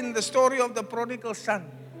father in the story of the prodigal son.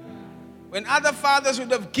 When other fathers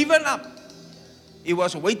would have given up, He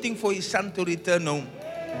was waiting for His son to return home.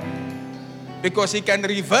 Because He can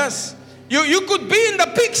reverse. You could be in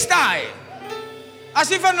the pigsty. As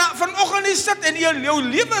jy vanoggend hier sit en jou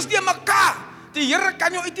lewe is nie mekaar, die Here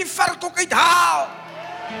kan jou uit die varkhok uithaal.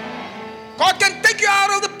 God can take you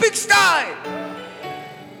out of the pigsty.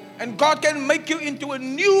 And God can make you into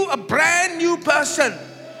a brand new person.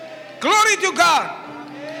 Glory to God.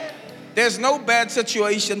 There's no bad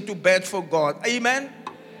situation too bad for God. Amen.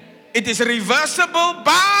 It is reversible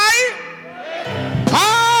by.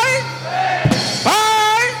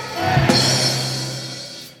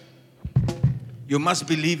 You must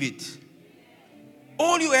believe it.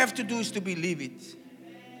 All you have to do is to believe it.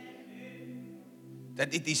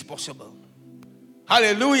 That it is possible.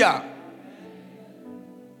 Hallelujah.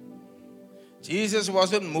 Jesus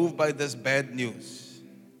wasn't moved by this bad news.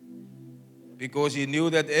 Because He knew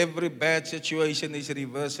that every bad situation is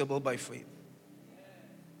reversible by faith.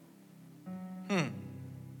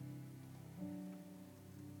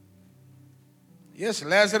 Yes,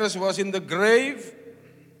 Lazarus was in the grave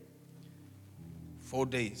 4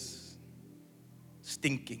 days,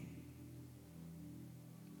 stinking.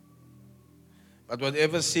 But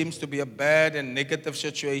whatever seems to be a bad and negative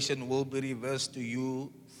situation will be reversed to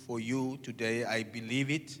you, for you today. I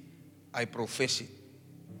believe it. I profess it.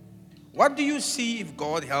 What do you see if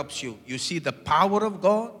God helps you? You see the power of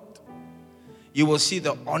God. You will see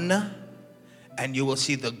the honor. And you will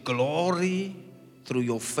see the glory through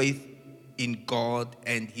your faith in God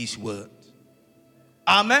and His Word.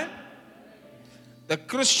 Amen. The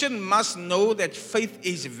Christian must know that faith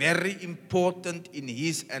is very important in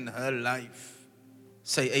his and her life.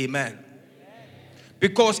 Say amen.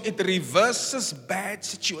 Because it reverses bad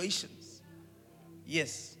situations.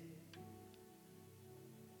 Yes.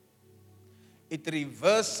 It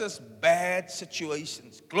reverses bad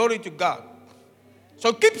situations. Glory to God.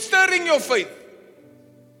 So keep stirring your faith.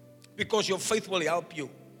 Because your faith will help you.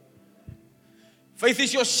 Faith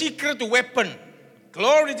is your secret weapon.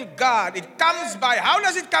 Glory to God. It comes by, how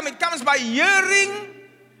does it come? It comes by hearing.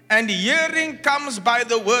 And hearing comes by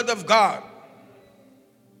the word of God.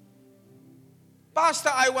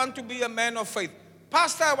 Pastor, I want to be a man of faith.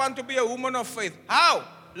 Pastor, I want to be a woman of faith. How?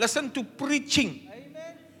 Listen to preaching.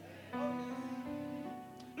 Amen.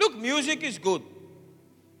 Look, music is good.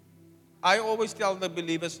 I always tell the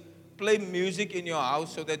believers, play music in your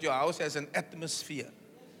house so that your house has an atmosphere.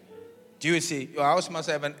 Do you see? Your house must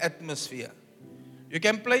have an atmosphere. You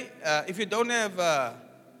can play, if you don't have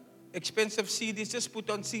expensive CDs, just put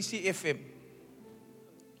on CCFM.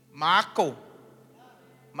 Marco.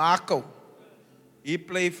 He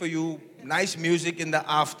play for you nice music in the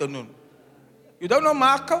afternoon. You don't know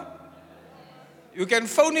Marco? You can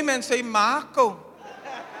phone him and say, Marco.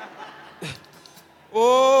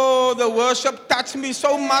 Oh, the worship touched me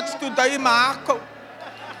so much today, Marco.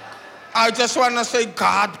 I just want to say,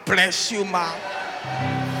 God bless you, Marco.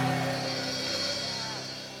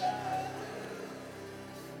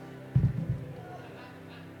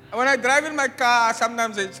 When I drive in my car,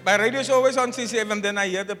 sometimes my radio is always on CCFM, then I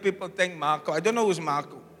hear the people thank Marco. I don't know who's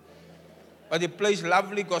Marco. But he plays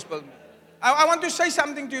lovely gospel. I want to say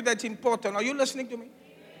something to you that's important. Are you listening to me?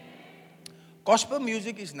 Gospel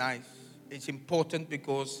music is nice. It's important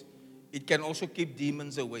because it can also keep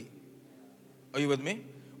demons away. Are you with me?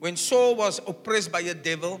 When Saul was oppressed by a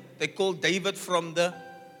devil, they called David from the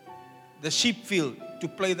sheep field to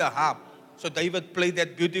play the harp. So David played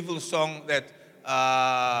that beautiful song that,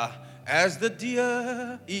 as the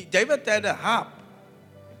deer. David had a harp,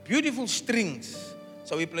 beautiful strings.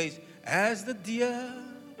 So he plays, as the deer,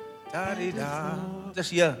 da-di-da, just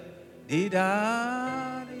here,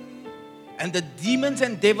 di-da-di. And the demons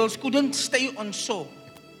and devils couldn't stay on Saul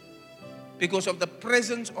because of the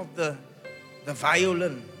presence of the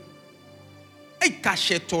violin.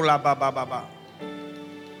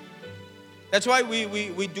 That's why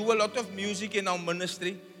we do a lot of music in our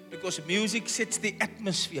ministry, because music sets the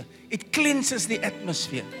atmosphere. It cleanses the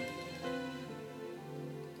atmosphere.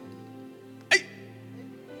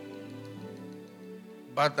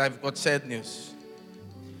 But I've got sad news.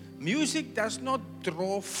 Music does not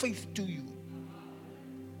draw faith to you.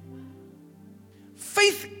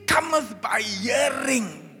 Faith cometh by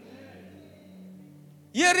hearing.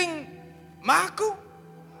 Hearing Marco?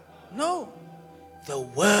 No. The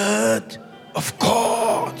word of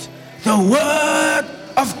God. The word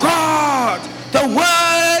of God. The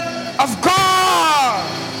word of God.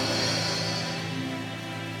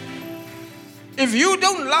 If you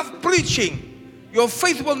don't love preaching, your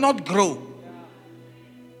faith will not grow.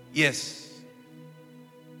 Yes.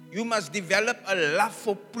 You must develop a love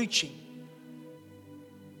for preaching.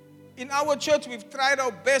 In our church, we've tried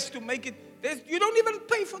our best to make it. You don't even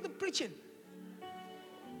pay for the preaching.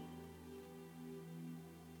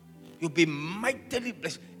 You'll be mightily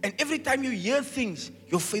blessed. And every time you hear things,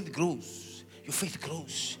 your faith grows. Your faith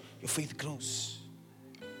grows. Your faith grows.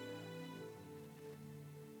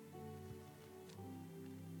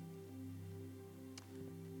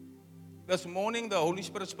 This morning, the Holy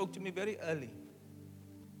Spirit spoke to me very early.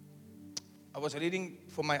 I was reading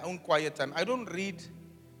for my own quiet time. I don't read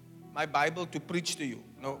my Bible to preach to you.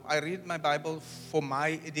 No, I read my Bible for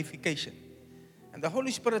my edification. And the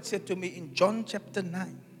Holy Spirit said to me in John chapter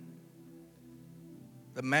 9,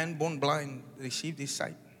 the man born blind received his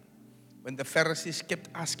sight. When the Pharisees kept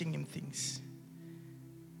asking him things,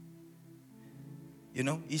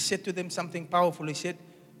 he said to them something powerful. He said,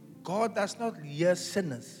 God does not hear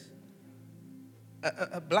sinners.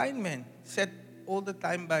 A blind man sat all the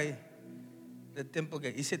time by the temple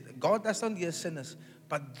gate. He said, God does not hear sinners,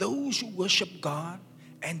 but those who worship God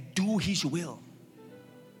and do His will,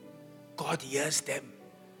 God hears them.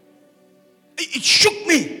 It shook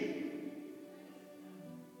me.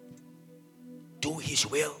 Do His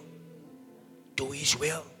will. Do His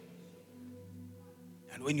will.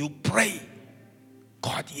 And when you pray,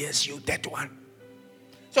 God hears you, that one.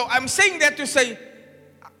 So I'm saying that to say,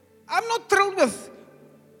 I'm not thrilled with,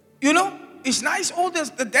 it's nice, all this,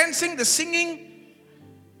 the dancing, the singing,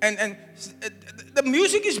 and the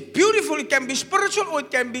music is beautiful. It can be spiritual or it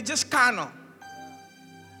can be just carnal.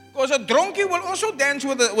 Because a dronkie will also dance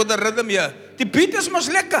with the rhythm here. Die beat is mos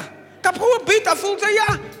lekker. Ek heb gewoon beat, dan voelt hy,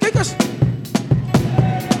 ja, kijk eens.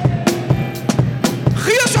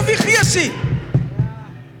 Gees of die geesie.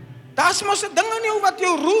 Daar is mos 'n ding in jou wat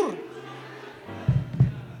jou roer.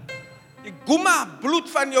 Die guma, bloed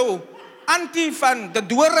van jou antie van de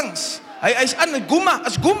dorings. Hy is aan die guma,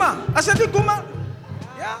 is guma. As dit die guma?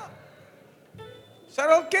 Ja.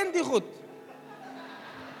 Sarah ken die goed.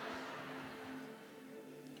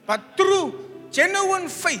 But true, genuine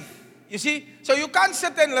faith. You see, so you can't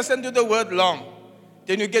sit and listen to the word long.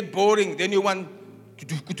 Then you get boring. Then you want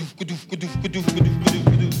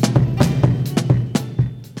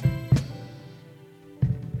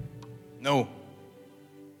No.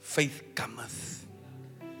 Faith cometh.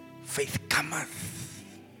 Faith cometh.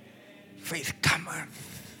 Faith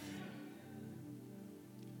cometh.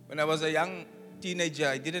 When I was a young teenager,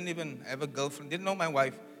 I didn't even have a girlfriend, didn't know my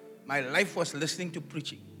wife. My life was listening to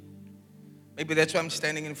preaching. Maybe that's why I'm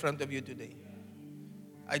standing in front of you today.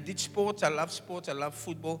 I did sports, I love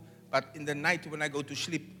football, but in the night when I go to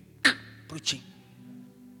sleep, preaching.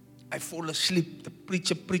 I fall asleep. The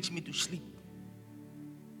preacher preached me to sleep.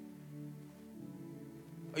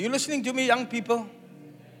 Are you listening to me, young people?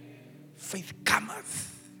 Faith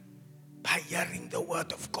cometh by hearing the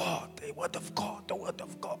word of God. The word of God, the word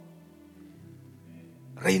of God.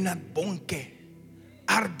 Reinhard Bonke,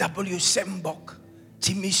 R.W. Sembok,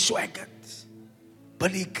 Jimmy Swaggart,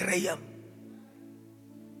 Billy Graham.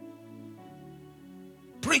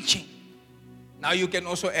 Preaching. Now you can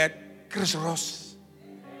also add Chris Ross.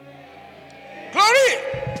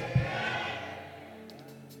 Glory!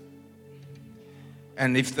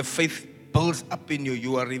 And if the faith builds up in you,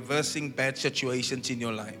 you are reversing bad situations in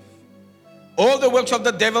your life. All the works of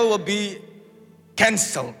the devil will be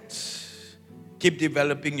cancelled. Keep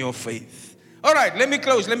developing your faith. All right, let me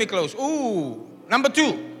close. Ooh, number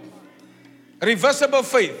 2. Reversible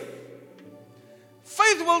faith.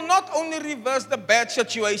 Faith will not only reverse the bad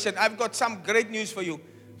situation. I've got some great news for you.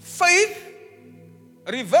 Faith,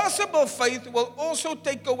 reversible faith, will also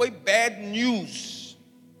take away bad news.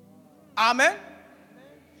 Amen?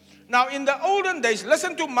 Now, in the olden days,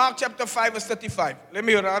 listen to Mark chapter 5, verse 35. Let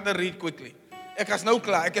me rather read quickly. Ek is nou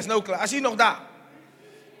klaar. As jy nog daar.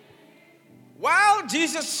 While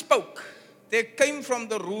Jesus spoke, there came from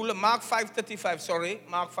the ruler, Mark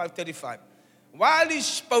 5:35. While he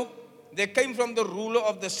spoke, there came from the ruler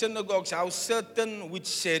of the synagogue's house certain which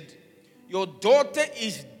said, your daughter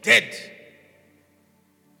is dead.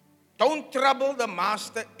 Don't trouble the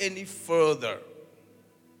master any further.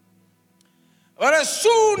 But as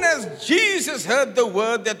soon as Jesus heard the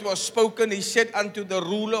word that was spoken, he said unto the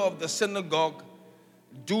ruler of the synagogue,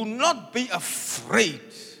 do not be afraid,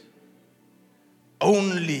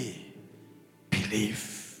 only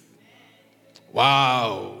believe.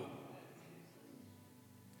 Wow.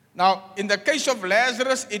 Now, in the case of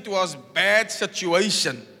Lazarus, it was bad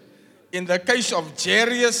situation. In the case of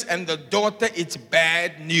Jairus and the daughter, it's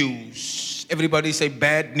bad news. Everybody say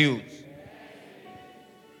bad news.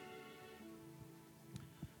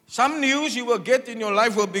 Some news you will get in your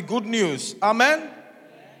life will be good news. Amen?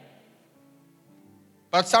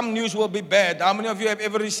 But some news will be bad. How many of you have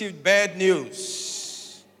ever received bad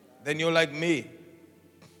news? Then you're like me.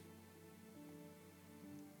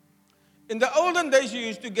 In the olden days, you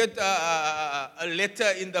used to get a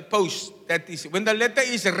letter in the post. That is, when the letter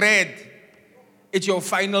is read, it's your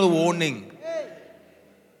final warning.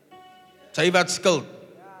 Say wat skuld.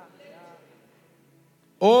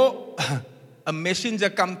 Or a messenger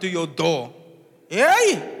come to your door.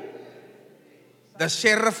 Hey! The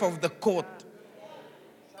sheriff of the court.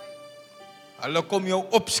 Hulle kom jou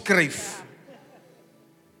opskryf.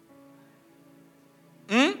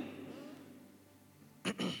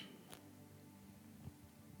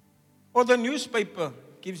 Or the newspaper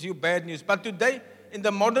gives you bad news. But today, in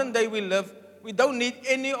the modern day we live, we don't need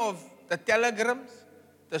any of the telegrams,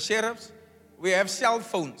 the sheriffs. We have cell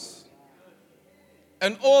phones.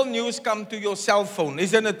 And all news come to your cell phone.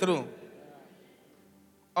 Isn't it true?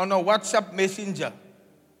 On a WhatsApp messenger.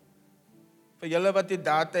 Vir julle wat die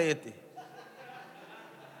data het.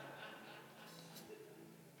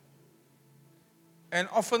 And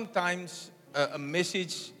oftentimes, a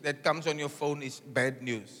message that comes on your phone is bad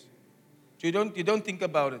news. So you don't think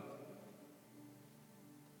about it.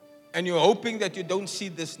 And you're hoping that you don't see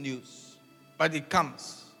this news. But it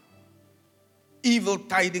comes. Evil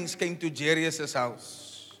tidings came to Jairus'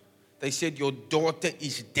 house. They said, your daughter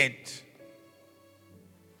is dead.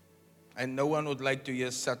 And no one would like to hear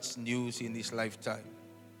such news in his lifetime.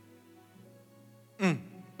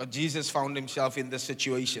 But Jesus found himself in this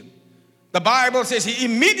situation. The Bible says he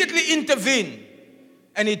immediately intervened.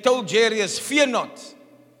 And he told Jairus, fear not.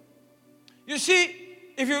 You see,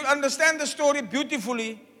 if you understand the story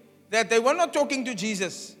beautifully, that they were not talking to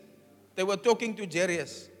Jesus. They were talking to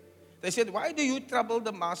Jairus. They said, why do you trouble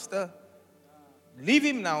the master? Leave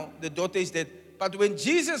him now, the daughter is dead. But when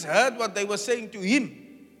Jesus heard what they were saying to him,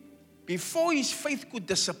 before his faith could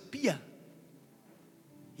disappear,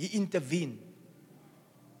 he intervened.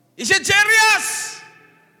 He said, Jairus,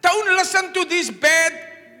 don't listen to these bad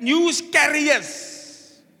news carriers.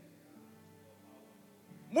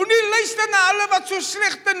 Moenie luister na hulle wat so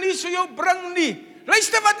slegte nuus vir jou bring nie.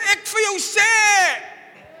 Luister wat ek vir jou sê.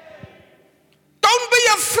 Don't be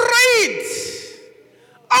afraid.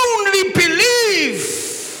 Only believe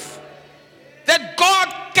that God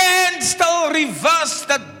can still reverse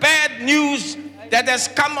that bad news that has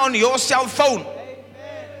come on your cell phone.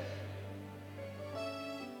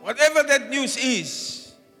 Whatever that news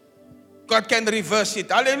is, God can reverse it.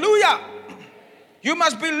 Hallelujah. You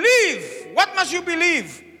must believe. What must you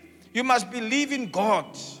believe? You must believe in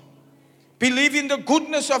God. Believe in the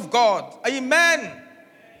goodness of God. Amen.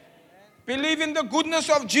 Believe in the goodness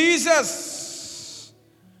of Jesus.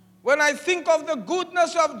 When I think of the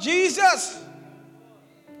goodness of Jesus,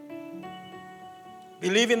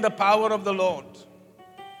 believe in the power of the Lord.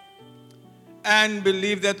 And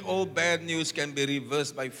believe that all bad news can be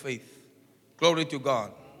reversed by faith. Glory to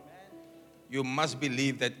God. You must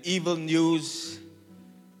believe that evil news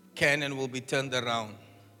can and will be turned around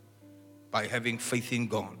by having faith in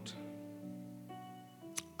God.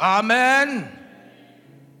 Amen.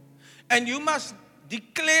 And you must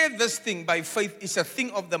declare this thing by faith. It's a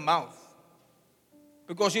thing of the mouth.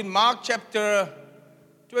 Because in Mark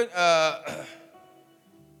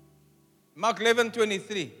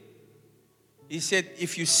 11:23, he said,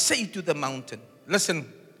 if you say to the mountain, listen,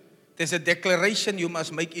 there's a declaration you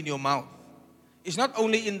must make in your mouth. It's not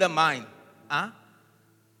only in the mind.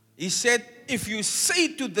 He said, if you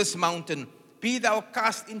say to this mountain, be thou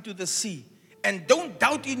cast into the sea, and don't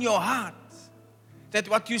doubt in your heart that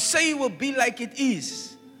what you say will be like it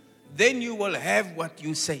is, then you will have what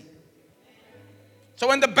you say. So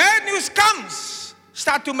when the bad news comes,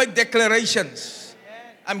 start to make declarations.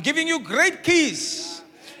 I'm giving you great keys.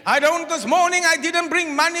 This morning I didn't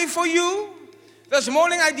bring money for you. This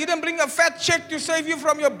morning I didn't bring a fat check to save you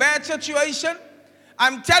from your bad situation.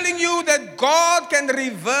 I'm telling you that God can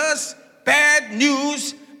reverse bad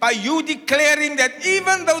news by you declaring that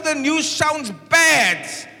even though the news sounds bad,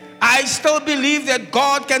 I still believe that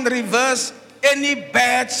God can reverse any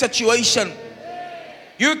bad situation.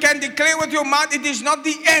 You can declare with your mouth, it is not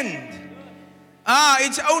the end.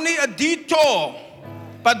 It's only a detour.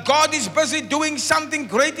 But God is busy doing something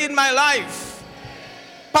great in my life.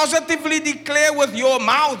 Positively declare with your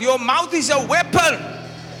mouth. Your mouth is a weapon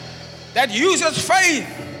that uses faith.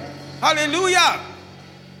 Hallelujah.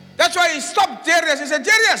 That's why he stopped Jairus. He said,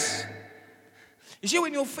 Jairus, you see,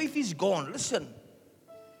 when your faith is gone, listen.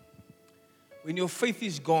 When your faith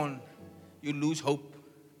is gone, you lose hope.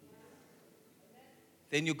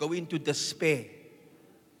 Then you go into despair.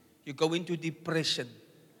 You go into depression.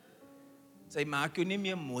 Sy maak jou nie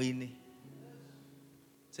meer mooi nie.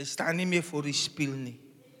 Sy staan nie meer voor die spieël nie.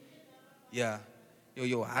 Ja,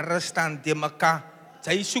 jou hare staan te mekaar.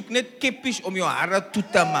 Sy soek net keppies om jou hare toe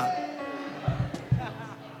te maak.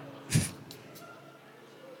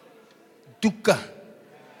 Doeke.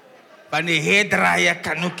 Want die hairdraaier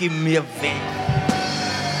kan ook nie meer weg.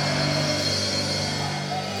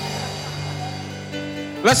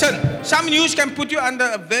 Listen, some news can put you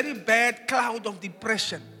under a very bad cloud of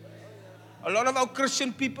depression. A lot of our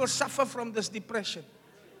Christian people suffer from this depression.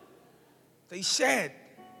 They're sad.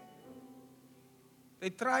 They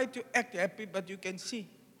try to act happy, but you can see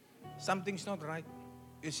something's not right.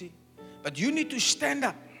 You see? But you need to stand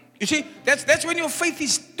up. You see, that's when your faith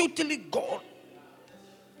is totally gone.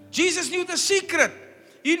 Jesus knew the secret.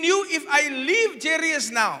 He knew if I leave Jairus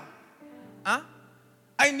now,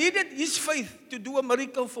 I needed his faith to do a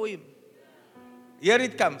miracle for him. Here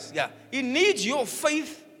it comes. Yeah. He needs your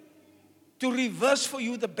faith to reverse for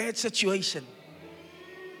you the bad situation.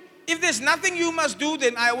 If there's nothing you must do,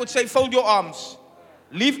 then I would say fold your arms.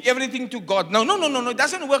 Leave everything to God. No. It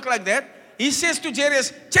doesn't work like that. He says to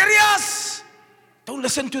Jairus, Jairus, don't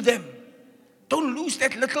listen to them. don't lose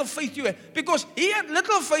that little faith you have. Because he had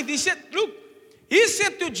little faith. He said, look, he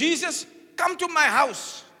said to Jesus, come to my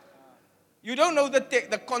house. You don't know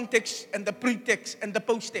the context and the pretext and the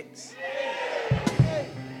post-text.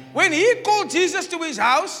 When he called Jesus to his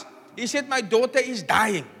house, he said, my daughter is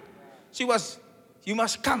dying. You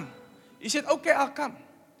must come. He said, okay, I'll come.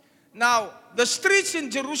 Now, the streets in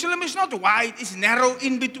Jerusalem is not wide, it's narrow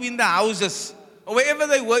in between the houses, or wherever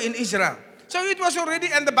they were in Israel. So it was already,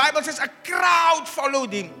 and the Bible says, a crowd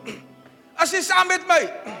followed him. As hy saam met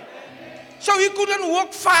my. So he couldn't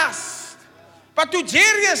walk fast. But to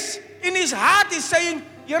Jairus, in his heart, he's saying,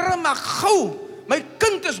 Here maak gou, my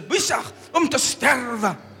kind is besig om te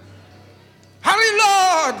sterwe. Hurry,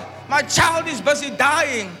 Lord, my child is busy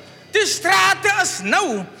dying. Die strate is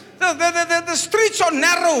nou. The streets are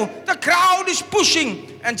narrow. The crowd is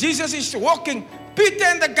pushing. And Jesus is walking. Peter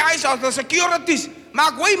and the guys are the securities.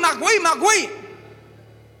 Maak way, maak way, maak way.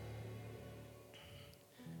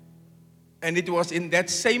 And it was in that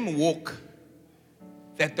same walk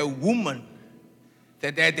that the woman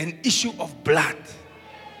that had an issue of blood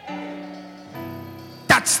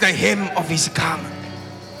touched the hem of his garment.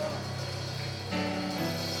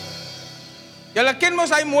 Julle ken mos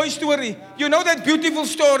hy mooi story. You know that beautiful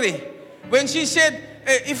story. When she said,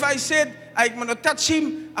 if I said, I'm going to touch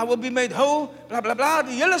him, I will be made whole, blah, blah, blah.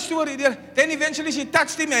 The yellow story there. Then eventually she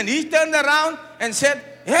touched him and he turned around and said,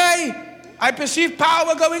 hey, I perceive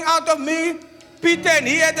power going out of me. Peter and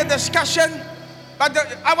he had a discussion. But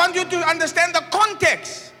I want you to understand the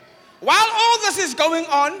context. While all this is going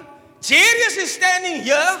on, Jairus is standing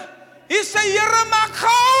here. He said, Here maak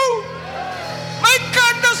gou. My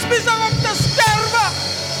kind is besig om te sterwe.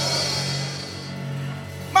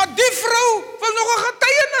 Maar die vrou wil nog 'n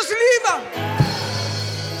getuienis lewe.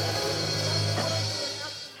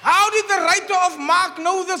 How did the writer of Mark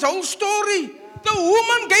know this whole story? The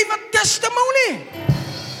woman gave a testimony.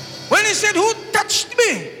 When he said, who touched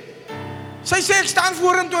me? Sy sê, ek staan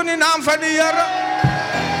vorentoe in die naam van die Here.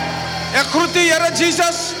 Ek groet die Here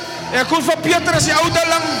Jesus. Ek groet vir Petrus die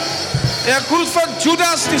ouderling. Ek groet vir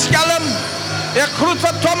Judas die skelm. Ek groet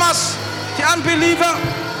vir Thomas die unbeliever.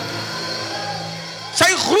 Sy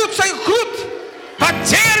groet. But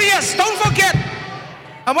Jairus, don't forget.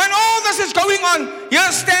 And when all this is going on,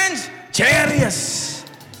 here stands Jairus.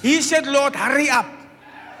 He said, Lord, hurry up.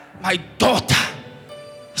 My daughter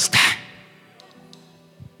is dying.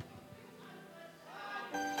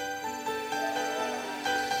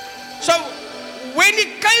 So, when he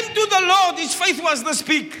came to the Lord, his faith was this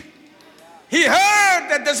big. He heard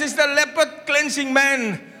that this is the leopard cleansing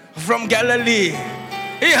man from Galilee.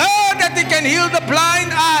 He heard that he can heal the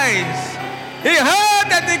blind eyes. He heard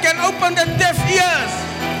that he can open the deaf ears.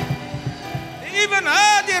 He even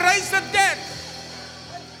heard he raised the dead.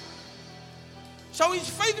 So his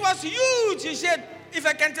faith was huge. He said, if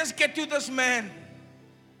I can just get to this man.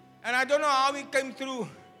 And I don't know how he came through.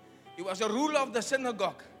 He was a ruler of the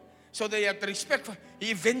synagogue. So they had respect for him.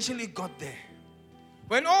 He eventually got there.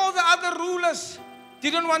 When all the other rulers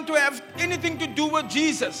didn't want to have anything to do with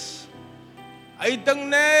Jesus, hy dink,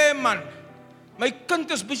 nee man, my kind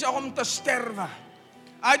is besig om te sterwe.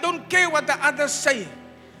 I don't care what the others say.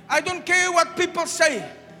 I don't care what people say.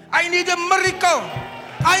 I need a miracle.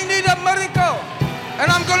 I need a miracle.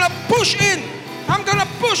 And I'm going to push in. I'm going to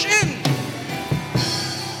push in.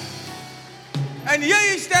 And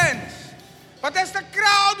here he stands. But as the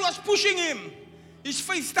crowd was pushing him, his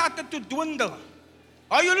faith started to dwindle.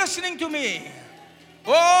 Are you listening to me?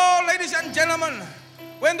 Oh, ladies and gentlemen,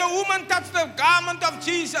 when the woman touched the garment of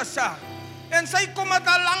Jesus, and sy kom met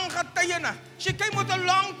 'n lang getuienis, she came with a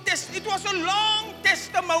long it was a long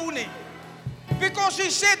testimony. Because she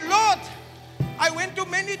said, Lord, I went to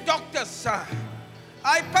many doctors.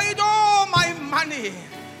 I paid all my money.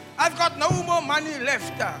 I've got no more money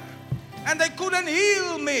left. And they couldn't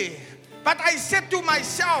heal me. But I said to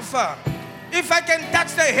myself, if I can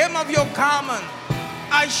touch the hem of your garment,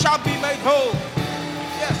 I shall be made whole.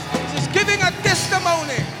 Yes, she's giving a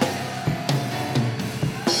testimony.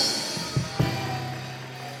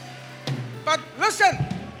 But listen,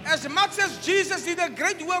 as much as Jesus did a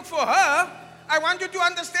great work for her, I want you to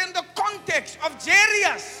understand the context of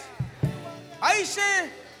Jairus. Hy sê,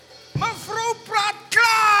 mevrou praat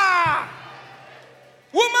klaar.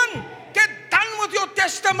 Woman, get done with your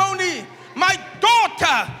testimony. My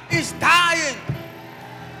daughter is dying.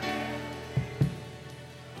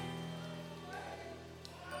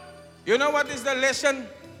 You know what is the lesson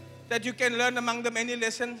that you can learn among the many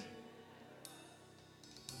lessons?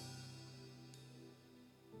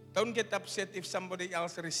 Don't get upset if somebody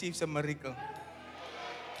else receives a miracle.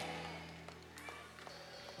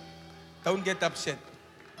 Don't get upset.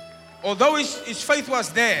 Although his faith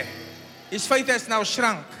was there, his faith has now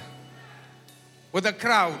shrunk with the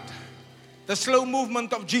crowd, the slow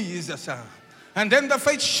movement of Jesus. And then the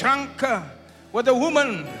faith shrunk with the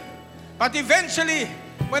woman. But eventually,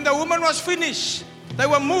 when the woman was finished, they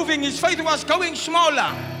were moving, his faith was going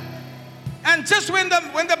smaller. And just when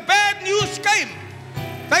the bad news came,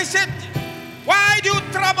 they said, why do you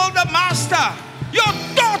trouble the master? Your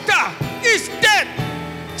daughter is dead.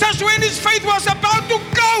 Just when his faith was about to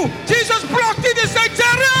go, Jesus blocked it and said,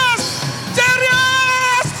 Jairus!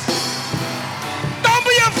 Jairus! Don't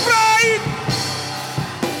be afraid!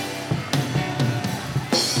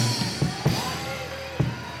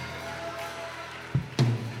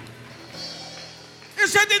 He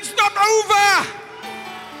said, it's not over.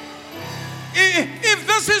 If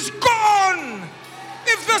this is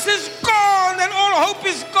gone, then all hope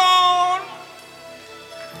is gone.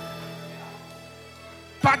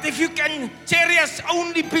 But if you can, Jairus,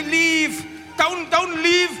 only believe. Don't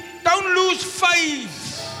lose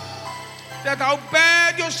faith. That how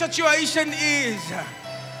bad your situation is,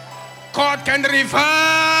 God can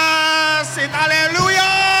reverse it.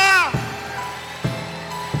 Hallelujah.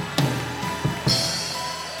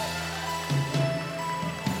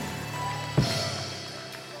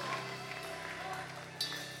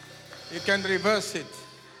 You can reverse it.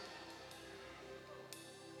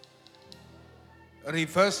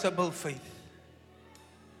 Reversible faith.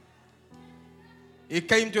 He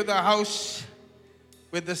came to the house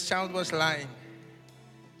where the child was lying.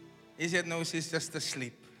 He said, no, she's just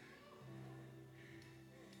asleep.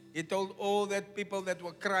 He told all that people that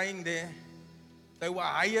were crying there, they were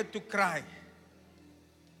hired to cry.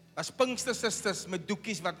 As Pinkster sisters met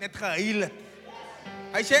doekies wat net gehuil het.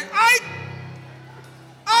 Hy sê, uit!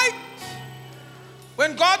 Uit!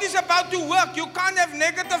 When God is about to work, you can't have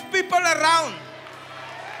negative people around.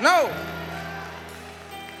 No.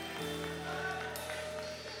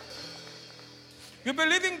 You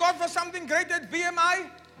believe in God for something great at BMI?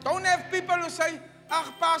 Don't have people who say,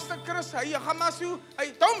 ach, Pastor Chris, hy gaan maar so.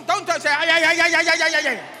 Don't say,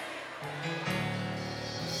 ay.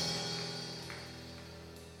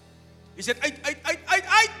 He said,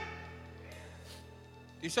 uit.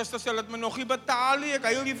 Die suster sê, laat my nog nie betaal nie, ek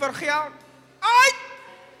huil nie vir geld. Uit!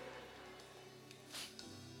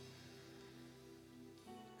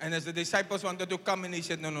 And as the disciples wanted to come in, he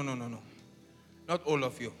said, no. Not all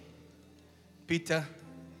of you. Peter,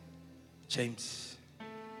 James,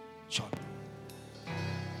 John.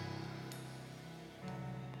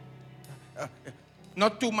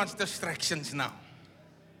 Not too much distractions now.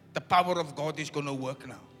 The power of God is going to work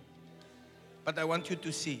now. But I want you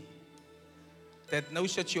to see that no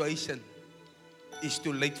situation is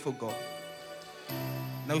too late for God.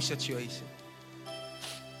 No situation.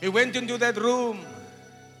 He went into that room.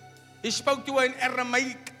 He spoke to her in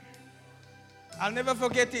Aramaic. I'll never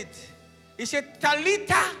forget it. He said,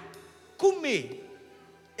 Talita Kume.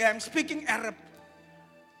 I'm speaking Arab.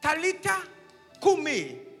 Talita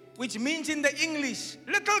Kume, which means in the English,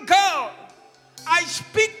 little girl, I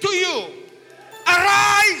speak to you.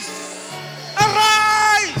 Arise!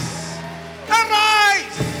 Arise!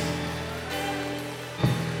 Arise!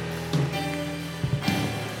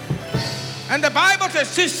 And the Bible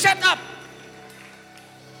says she sat up.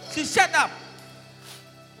 She sat up.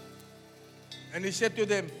 And he said to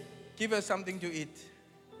them, give her something to eat.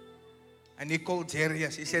 And he called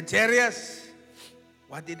Jairus. He said, Jairus,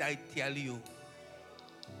 what did I tell you?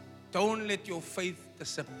 Don't let your faith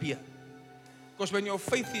disappear. Because when your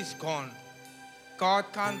faith is gone,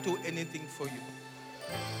 God can't do anything for you.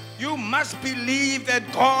 You must believe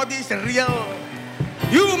that God is real.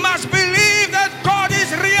 You must believe that God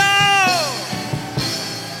is real.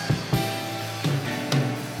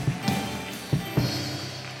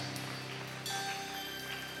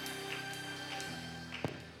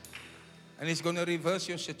 And He's going to reverse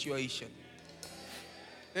your situation.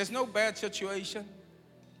 There's no bad situation.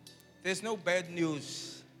 There's no bad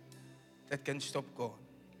news that can stop God.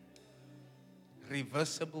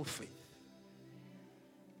 Reversible faith.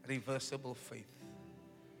 Reversible faith.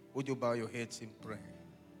 Would you bow your heads in prayer?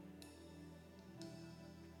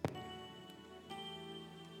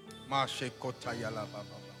 Mashe kotayala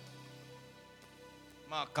baba.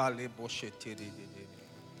 Makale boshe tiri.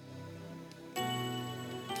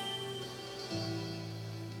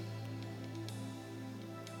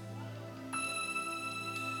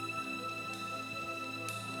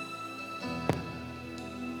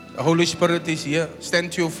 The Holy Spirit is here.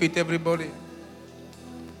 Stand to your feet, everybody.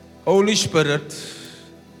 Holy Spirit,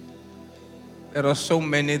 there are so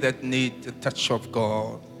many that need the touch of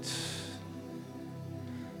God.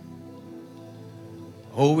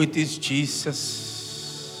 Oh, it is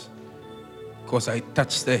Jesus because I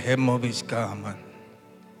touched the hem of his garment,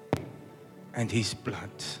 and his blood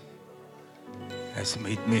has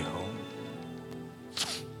made me whole.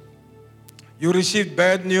 You received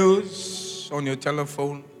bad news on your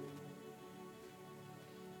telephone,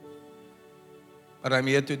 but I'm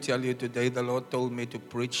here to tell you today, the Lord told me to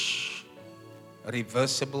preach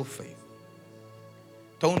reversible faith.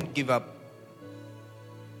 Don't give up.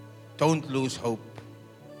 Don't lose hope.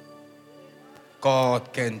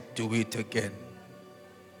 God can do it again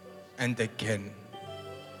and again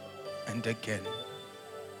and again.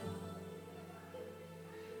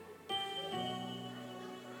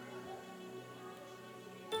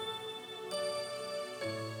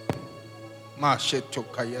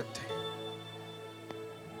 Mashetokayate.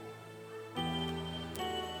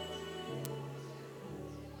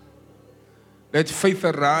 Let faith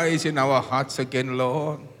arise in our hearts again,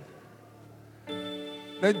 Lord.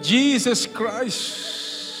 Let Jesus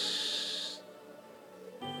Christ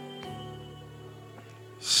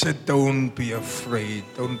said, don't be afraid,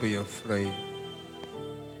 don't be afraid.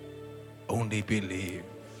 Only believe,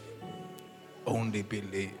 only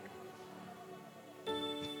believe.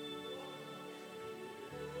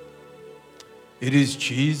 It is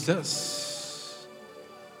Jesus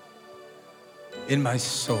in my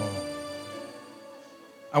soul.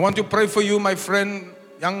 I want to pray for you, my friend,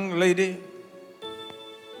 young lady.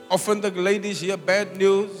 Often the ladies hear bad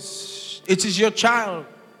news. It is your child.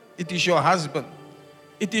 It is your husband.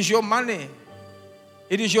 It is your money.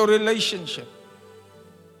 It is your relationship.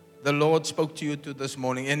 The Lord spoke to you this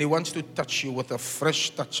morning, and He wants to touch you with a fresh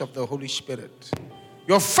touch of the Holy Spirit.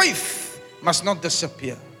 Your faith must not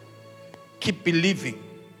disappear. Keep believing.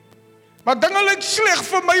 Maar dinge lyk sleg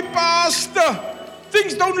vir my, pastor.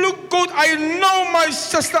 Things don't look good. I know, my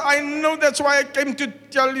sister. I know. That's why I came to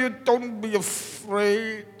tell you, don't be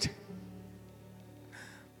afraid.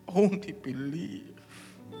 Only believe.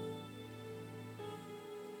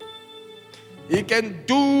 He can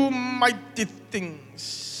do mighty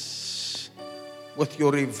things with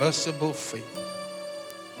your reversible faith.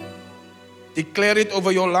 Declare it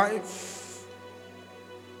over your life.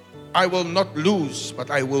 I will not lose, but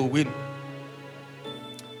I will win.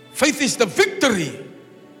 Faith is the victory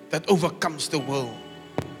that overcomes the world.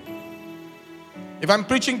 If I'm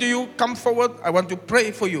preaching to you, come forward. I want to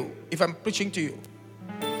pray for you if I'm preaching to you.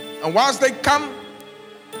 And whilst they come,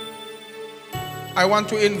 I want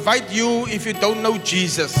to invite you, if you don't know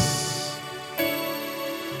Jesus.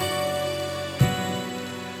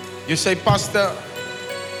 You say, Pastor,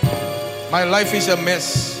 my life is a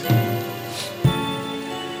mess.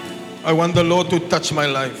 I want the Lord to touch my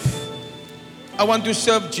life. I want to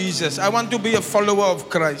serve Jesus. I want to be a follower of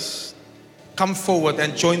Christ. Come forward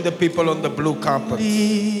and join the people on the blue carpet.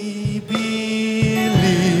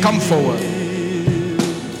 Come forward.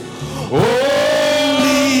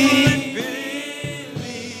 Only believe.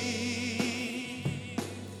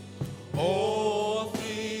 All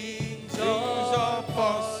things are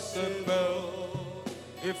possible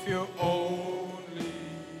if you only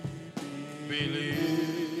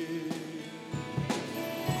believe.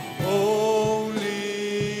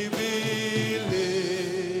 Only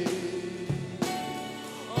believe.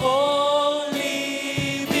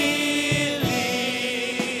 Only believe.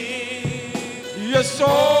 Yes,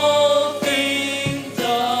 all things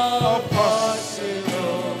are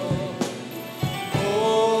possible.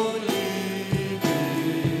 Only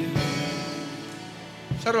believe.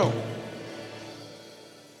 Sharo,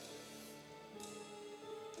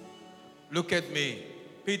 look at me.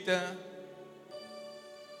 Peter,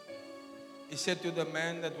 he said to the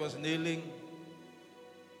man that was kneeling,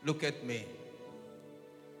 look at me.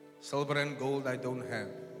 Silver and gold I don't have,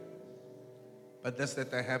 but this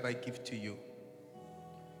that I have I give to you.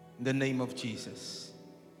 In the name of Jesus,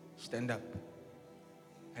 stand up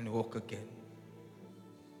and walk again.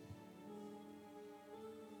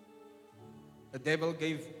 The devil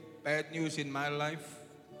gave bad news in my life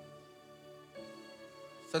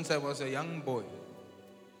since I was a young boy,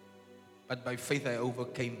 but by faith I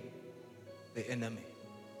overcame the enemy.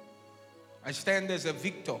 I stand as a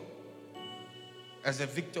victor. As a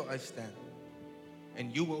victor I stand.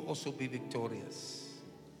 And you will also be victorious.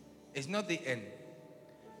 It's not the end.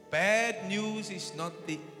 Bad news is not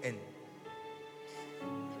the end.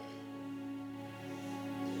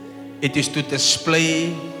 It is to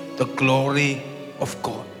display the glory of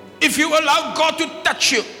God. If you allow God to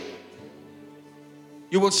touch you,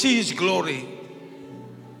 you will see His glory.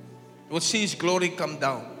 You will see His glory come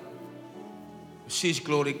down. See His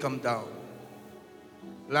glory come down.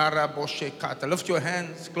 Lara Boshe Kata. Lift your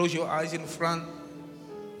hands. Close your eyes in front.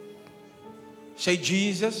 Say,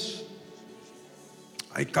 Jesus,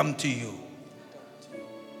 I come to you.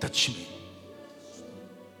 touch me.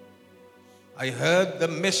 I heard the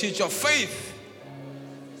message of faith.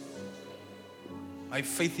 My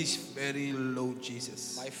faith is very low,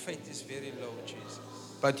 Jesus. My faith is very low, Jesus.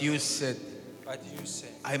 But you said, I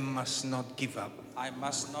I must not give up.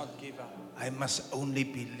 must not give up. I must only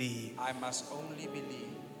believe. I must only believe.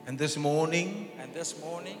 And this morning, And this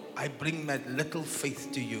morning, I bring my little faith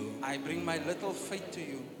to you. I bring my little faith to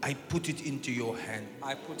you. I put it into your hand.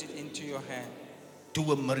 I put it into your hand.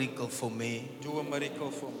 Do a miracle for me. Do a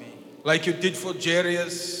miracle for me. Like you did for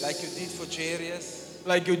Jairus. Like you did for Jairus.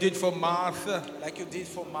 Like you did for Martha. Like you did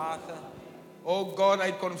for Martha. Oh God,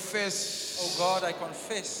 I confess. Oh God, I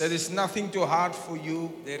confess. There is nothing too hard for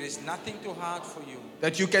you. There is nothing too hard for you.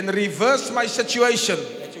 That you can reverse my situation.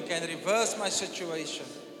 That you can reverse my situation.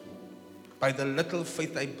 By the little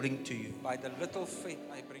faith I bring to you. By the little faith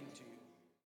I bring